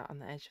awkwardly sat on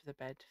the edge of the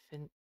bed,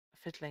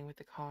 fiddling with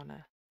the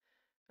corner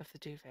of the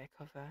duvet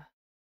cover.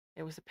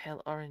 It was a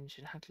pale orange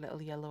and had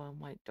little yellow and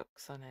white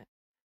ducks on it.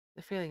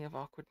 The feeling of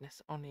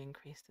awkwardness only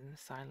increased in the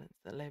silence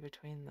that lay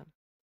between them.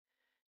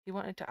 He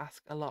wanted to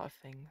ask a lot of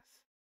things.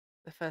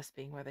 The first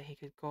being whether he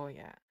could go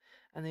yet,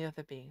 and the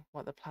other being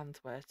what the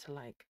plans were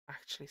to,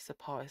 actually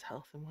support his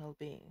health and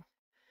well-being,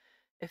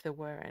 if there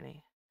were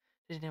any.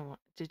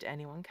 Did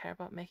anyone care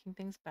about making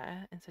things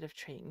better instead of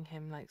treating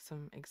him like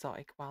some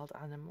exotic wild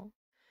animal?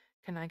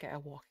 Can I get a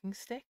walking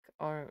stick,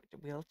 or a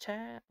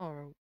wheelchair,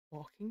 or a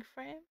walking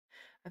frame?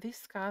 Are these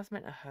scars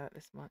meant to hurt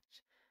this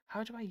much?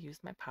 How do I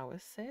use my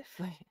powers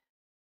safely?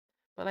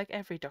 But like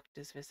every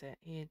doctor's visit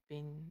he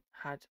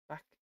had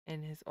back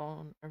in his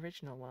own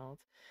original world,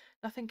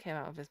 nothing came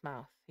out of his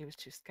mouth. He was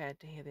too scared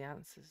to hear the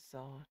answers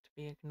or to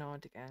be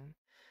ignored again,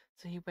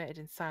 so he waited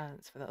in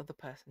silence for the other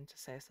person to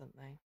say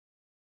something.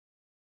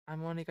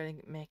 "I'm only going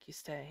to make you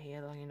stay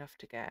here long enough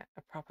to get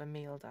a proper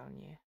meal down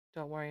you.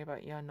 Don't worry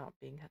you're not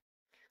being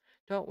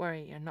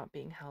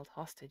held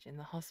hostage in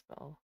the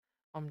hospital,"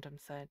 Omdum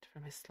said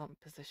from his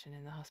slumped position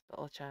in the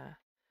hospital chair.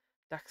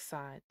 Dax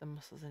sighed. The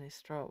muscles in his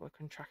throat were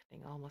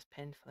contracting almost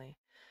painfully,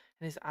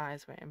 and his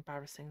eyes were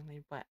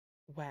embarrassingly wet.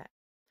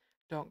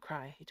 "Don't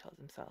cry," he told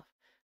himself.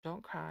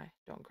 "Don't cry.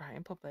 Don't cry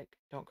in public.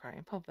 Don't cry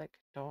in public.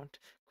 Don't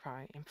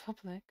cry in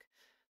public."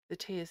 The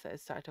tears that had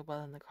started to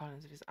well in the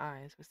corners of his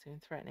eyes were soon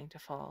threatening to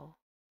fall.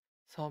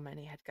 So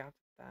many had gathered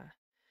there.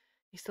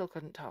 He still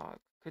couldn't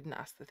talk, couldn't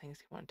ask the things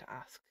he wanted to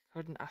ask,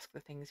 couldn't ask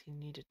the things he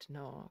needed to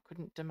know,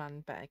 couldn't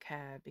demand better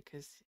care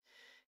because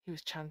he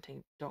was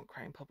chanting, "Don't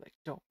cry in public,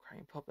 don't cry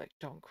in public,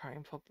 don't cry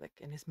in public,"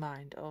 in his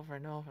mind over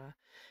and over,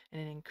 in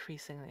an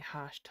increasingly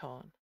harsh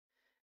tone.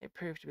 It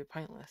proved to be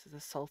pointless as the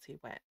salty,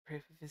 wet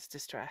proof of his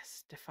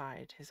distress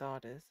defied his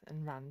orders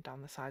and ran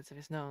down the sides of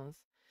his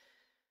nose.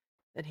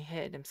 Then he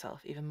hated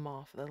himself even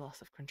more for the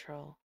loss of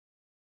control.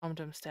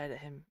 Omdum stared at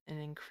him in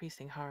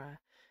increasing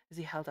horror as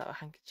he held out a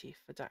handkerchief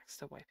for Dax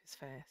to wipe his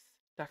face.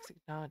 Dax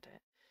ignored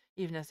it,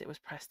 even as it was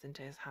pressed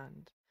into his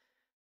hand,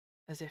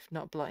 as if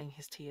not blotting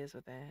his tears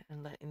with it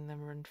and letting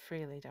them run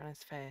freely down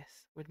his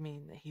face would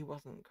mean that he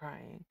wasn't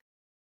crying.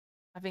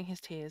 Having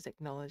his tears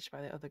acknowledged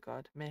by the other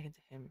god made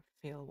him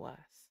feel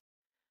worse.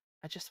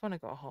 I just want to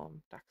go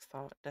home, Dax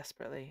thought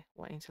desperately,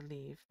 wanting to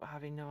leave but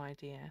having no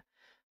idea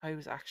how he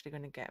was actually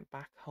going to get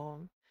back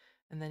home.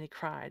 And then he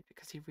cried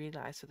because he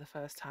realized for the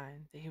first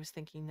time that he was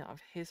thinking not of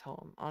his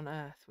home on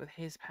Earth with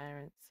his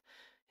parents,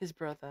 his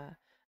brother,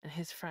 and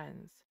his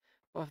friends,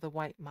 but of the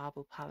white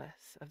marble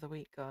palace of the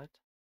wheat god.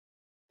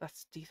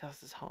 That's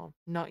Dethos's home,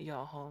 not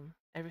your home.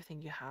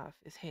 Everything you have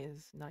is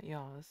his, not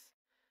yours.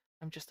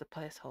 I'm just a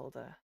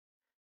placeholder.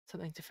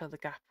 Something to fill the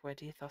gap where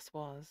Dethos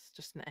was,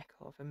 just an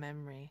echo of a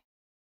memory,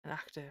 an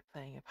actor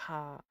playing a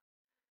part,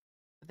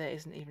 but there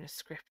isn't even a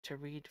script to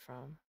read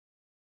from.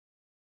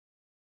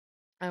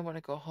 I want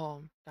to go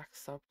home,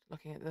 Dax sobbed,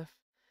 looking at the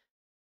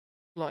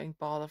floating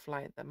ball of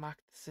light that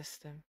marked the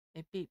system.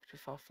 It beeped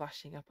before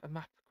flashing up a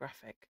map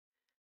graphic.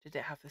 Did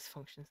it have this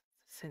function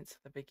since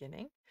the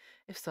beginning?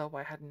 If so,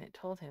 why hadn't it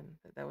told him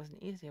that there was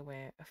an easier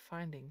way of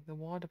finding the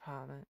War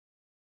Department?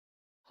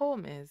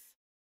 Home is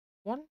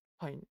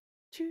 1.2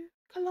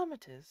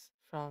 kilometers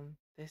from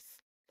this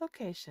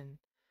location.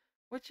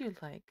 Would you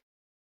like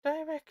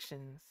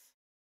directions?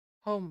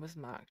 Home was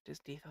marked as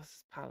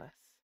Dethos's palace.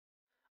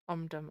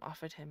 Omdum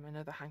offered him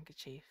another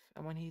handkerchief,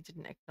 and when he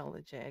didn't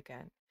acknowledge it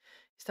again,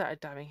 he started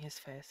dabbing his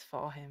face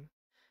for him.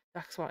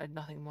 Dax wanted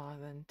nothing more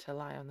than to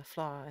lie on the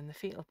floor in the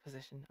fetal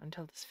position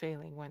until this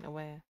feeling went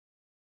away.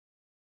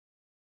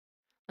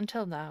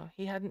 Until now,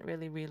 he hadn't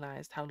really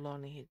realized how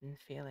lonely he'd been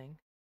feeling.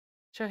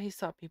 Sure, he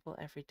saw people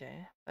every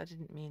day. That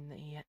didn't mean that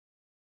he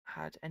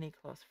had any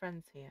close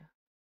friends here.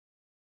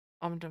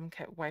 Omdum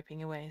kept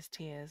wiping away his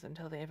tears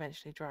until they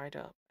eventually dried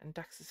up, and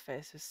Dax's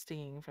face was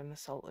stinging from the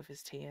salt of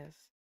his tears.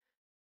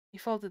 He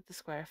folded the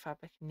square of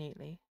fabric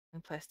neatly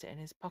and placed it in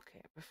his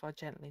pocket before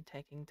gently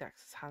taking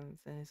Dax's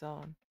hands in his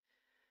own.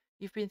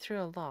 You've been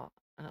through a lot,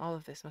 and all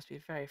of this must be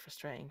very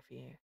frustrating for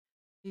you.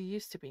 You're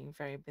used to being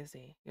very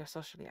busy, you're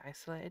socially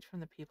isolated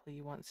from the people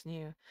you once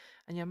knew,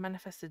 and your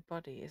manifested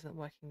body isn't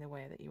working the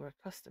way that you were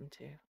accustomed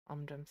to,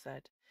 Omdum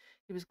said.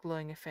 He was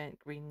glowing a faint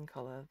green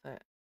colour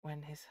that,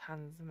 when his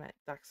hands met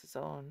Dax's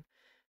own,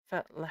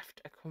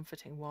 left a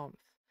comforting warmth.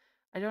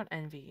 I don't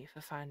envy you for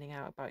finding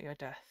out about your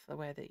death the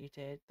way that you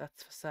did,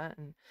 that's for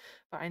certain,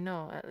 but I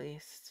know at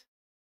least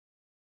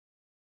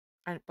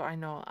I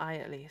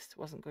at least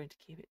wasn't going to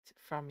keep it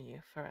from you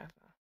forever.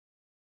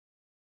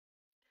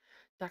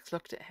 Dax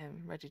looked at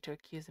him, ready to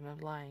accuse him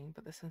of lying,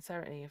 but the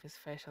sincerity of his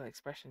facial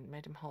expression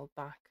made him hold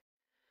back.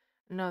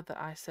 Know that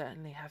I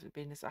certainly haven't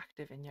been as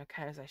active in your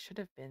care as I should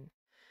have been.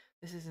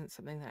 This isn't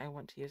something that I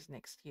want to use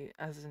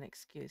as an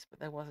excuse, but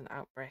there was an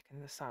outbreak in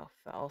the south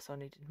that also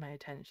needed my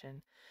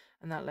attention,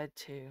 and that led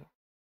to,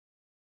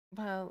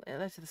 well, it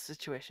led to the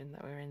situation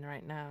that we're in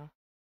right now.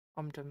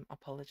 Omdum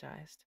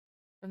apologized.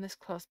 From this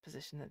close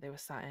position that they were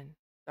sat in,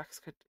 Dax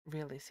could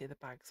really see the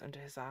bags under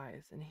his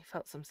eyes, and he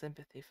felt some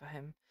sympathy for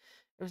him.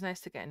 It was nice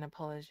to get an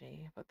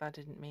apology, but that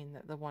didn't mean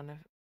that one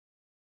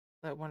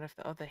of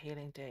the other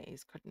healing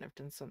deities couldn't have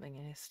done something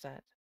in his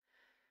stead.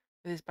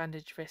 With his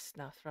bandaged wrist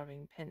now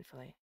throbbing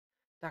painfully,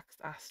 Dax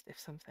asked if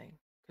something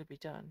could be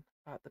done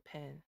about the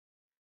pain,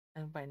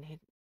 and when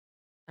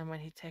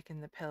he'd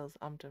taken the pills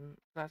Omdum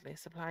gladly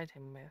supplied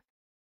him with,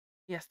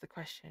 he asked the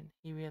question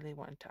he really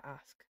wanted to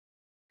ask.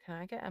 Can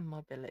I get a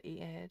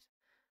mobility aid?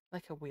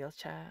 Like a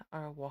wheelchair,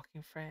 or a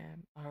walking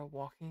frame, or a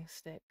walking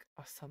stick,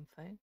 or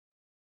something?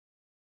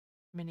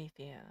 Mini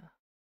Thea.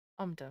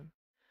 Omdum.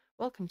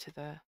 Welcome to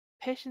the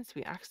Patients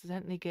We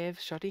Accidentally Gave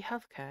Shoddy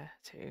Healthcare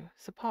to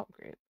support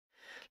group.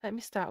 Let me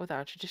start with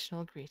our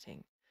traditional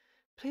greeting.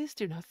 Please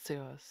do not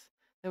sue us.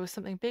 There was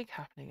something big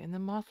happening in the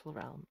mortal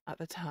realm at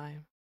the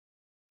time.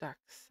 Dax,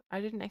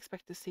 I didn't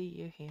expect to see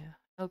you here.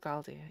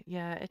 Elgaldir,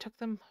 yeah, it took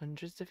them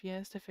hundreds of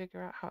years to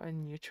figure out how to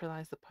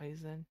neutralize the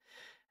poison,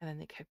 and then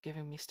they kept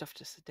giving me stuff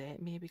to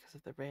sedate me because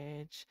of the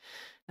rage.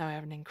 Now I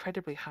have an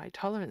incredibly high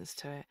tolerance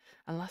to it,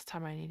 and last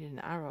time I needed an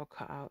arrow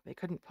cut out, they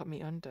couldn't put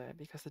me under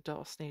because the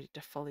dose needed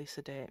to fully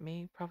sedate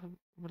me,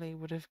 probably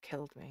would have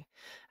killed me,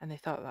 and they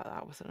thought that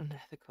that was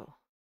unethical.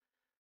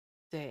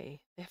 They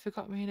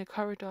forgot me in a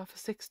corridor for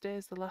 6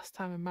 days the last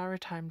time a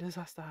maritime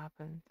disaster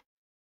happened.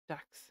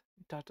 Dax,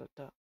 dot dot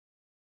dot.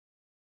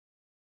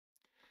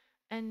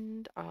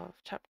 End of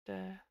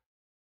chapter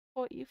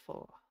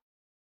 44.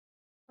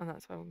 And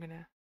that's where we're going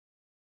to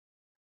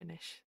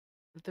finish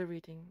the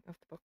reading of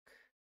the book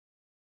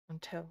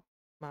until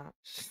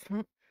March.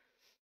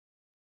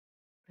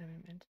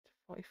 Ended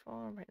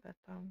 44. Write that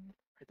down.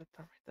 Write that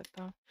down. Write that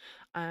down.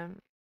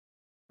 I'm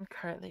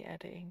currently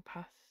editing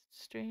past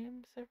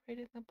streams of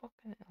reading the book,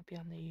 and it'll be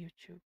on the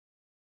YouTube.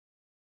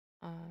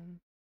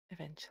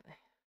 Eventually.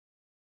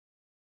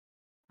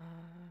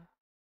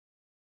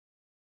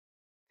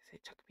 Because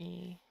it took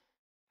me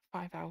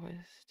 5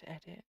 hours to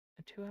edit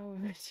a 2-hour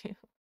video.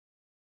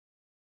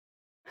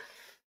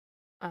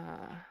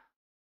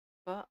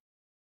 But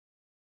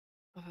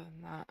other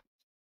than that,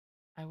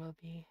 I will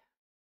be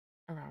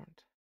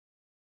around.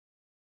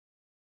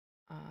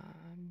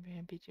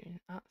 Maybe doing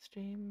art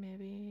stream,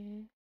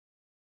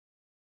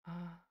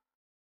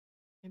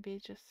 maybe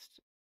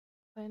just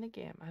playing a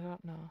game, I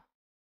don't know.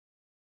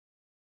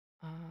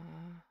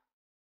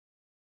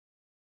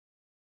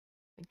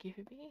 Thank you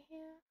for being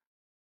here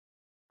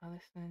and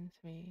listening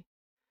to me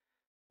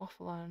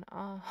waffle on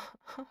off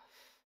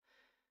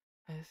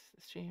as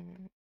the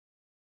stream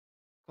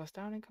goes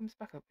down and comes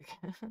back up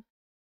again. I'll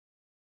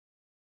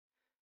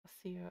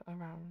see you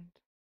around,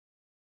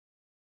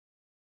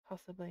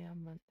 possibly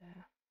on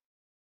Monday.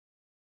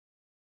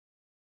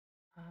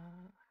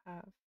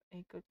 Have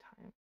a good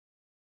time.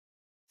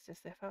 Stay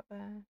safe out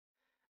there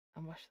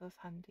and wash those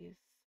handies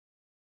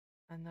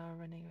and no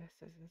running with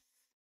scissors.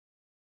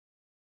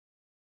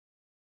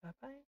 Bye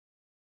bye.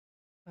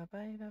 Bye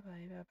bye, bye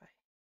bye, bye bye.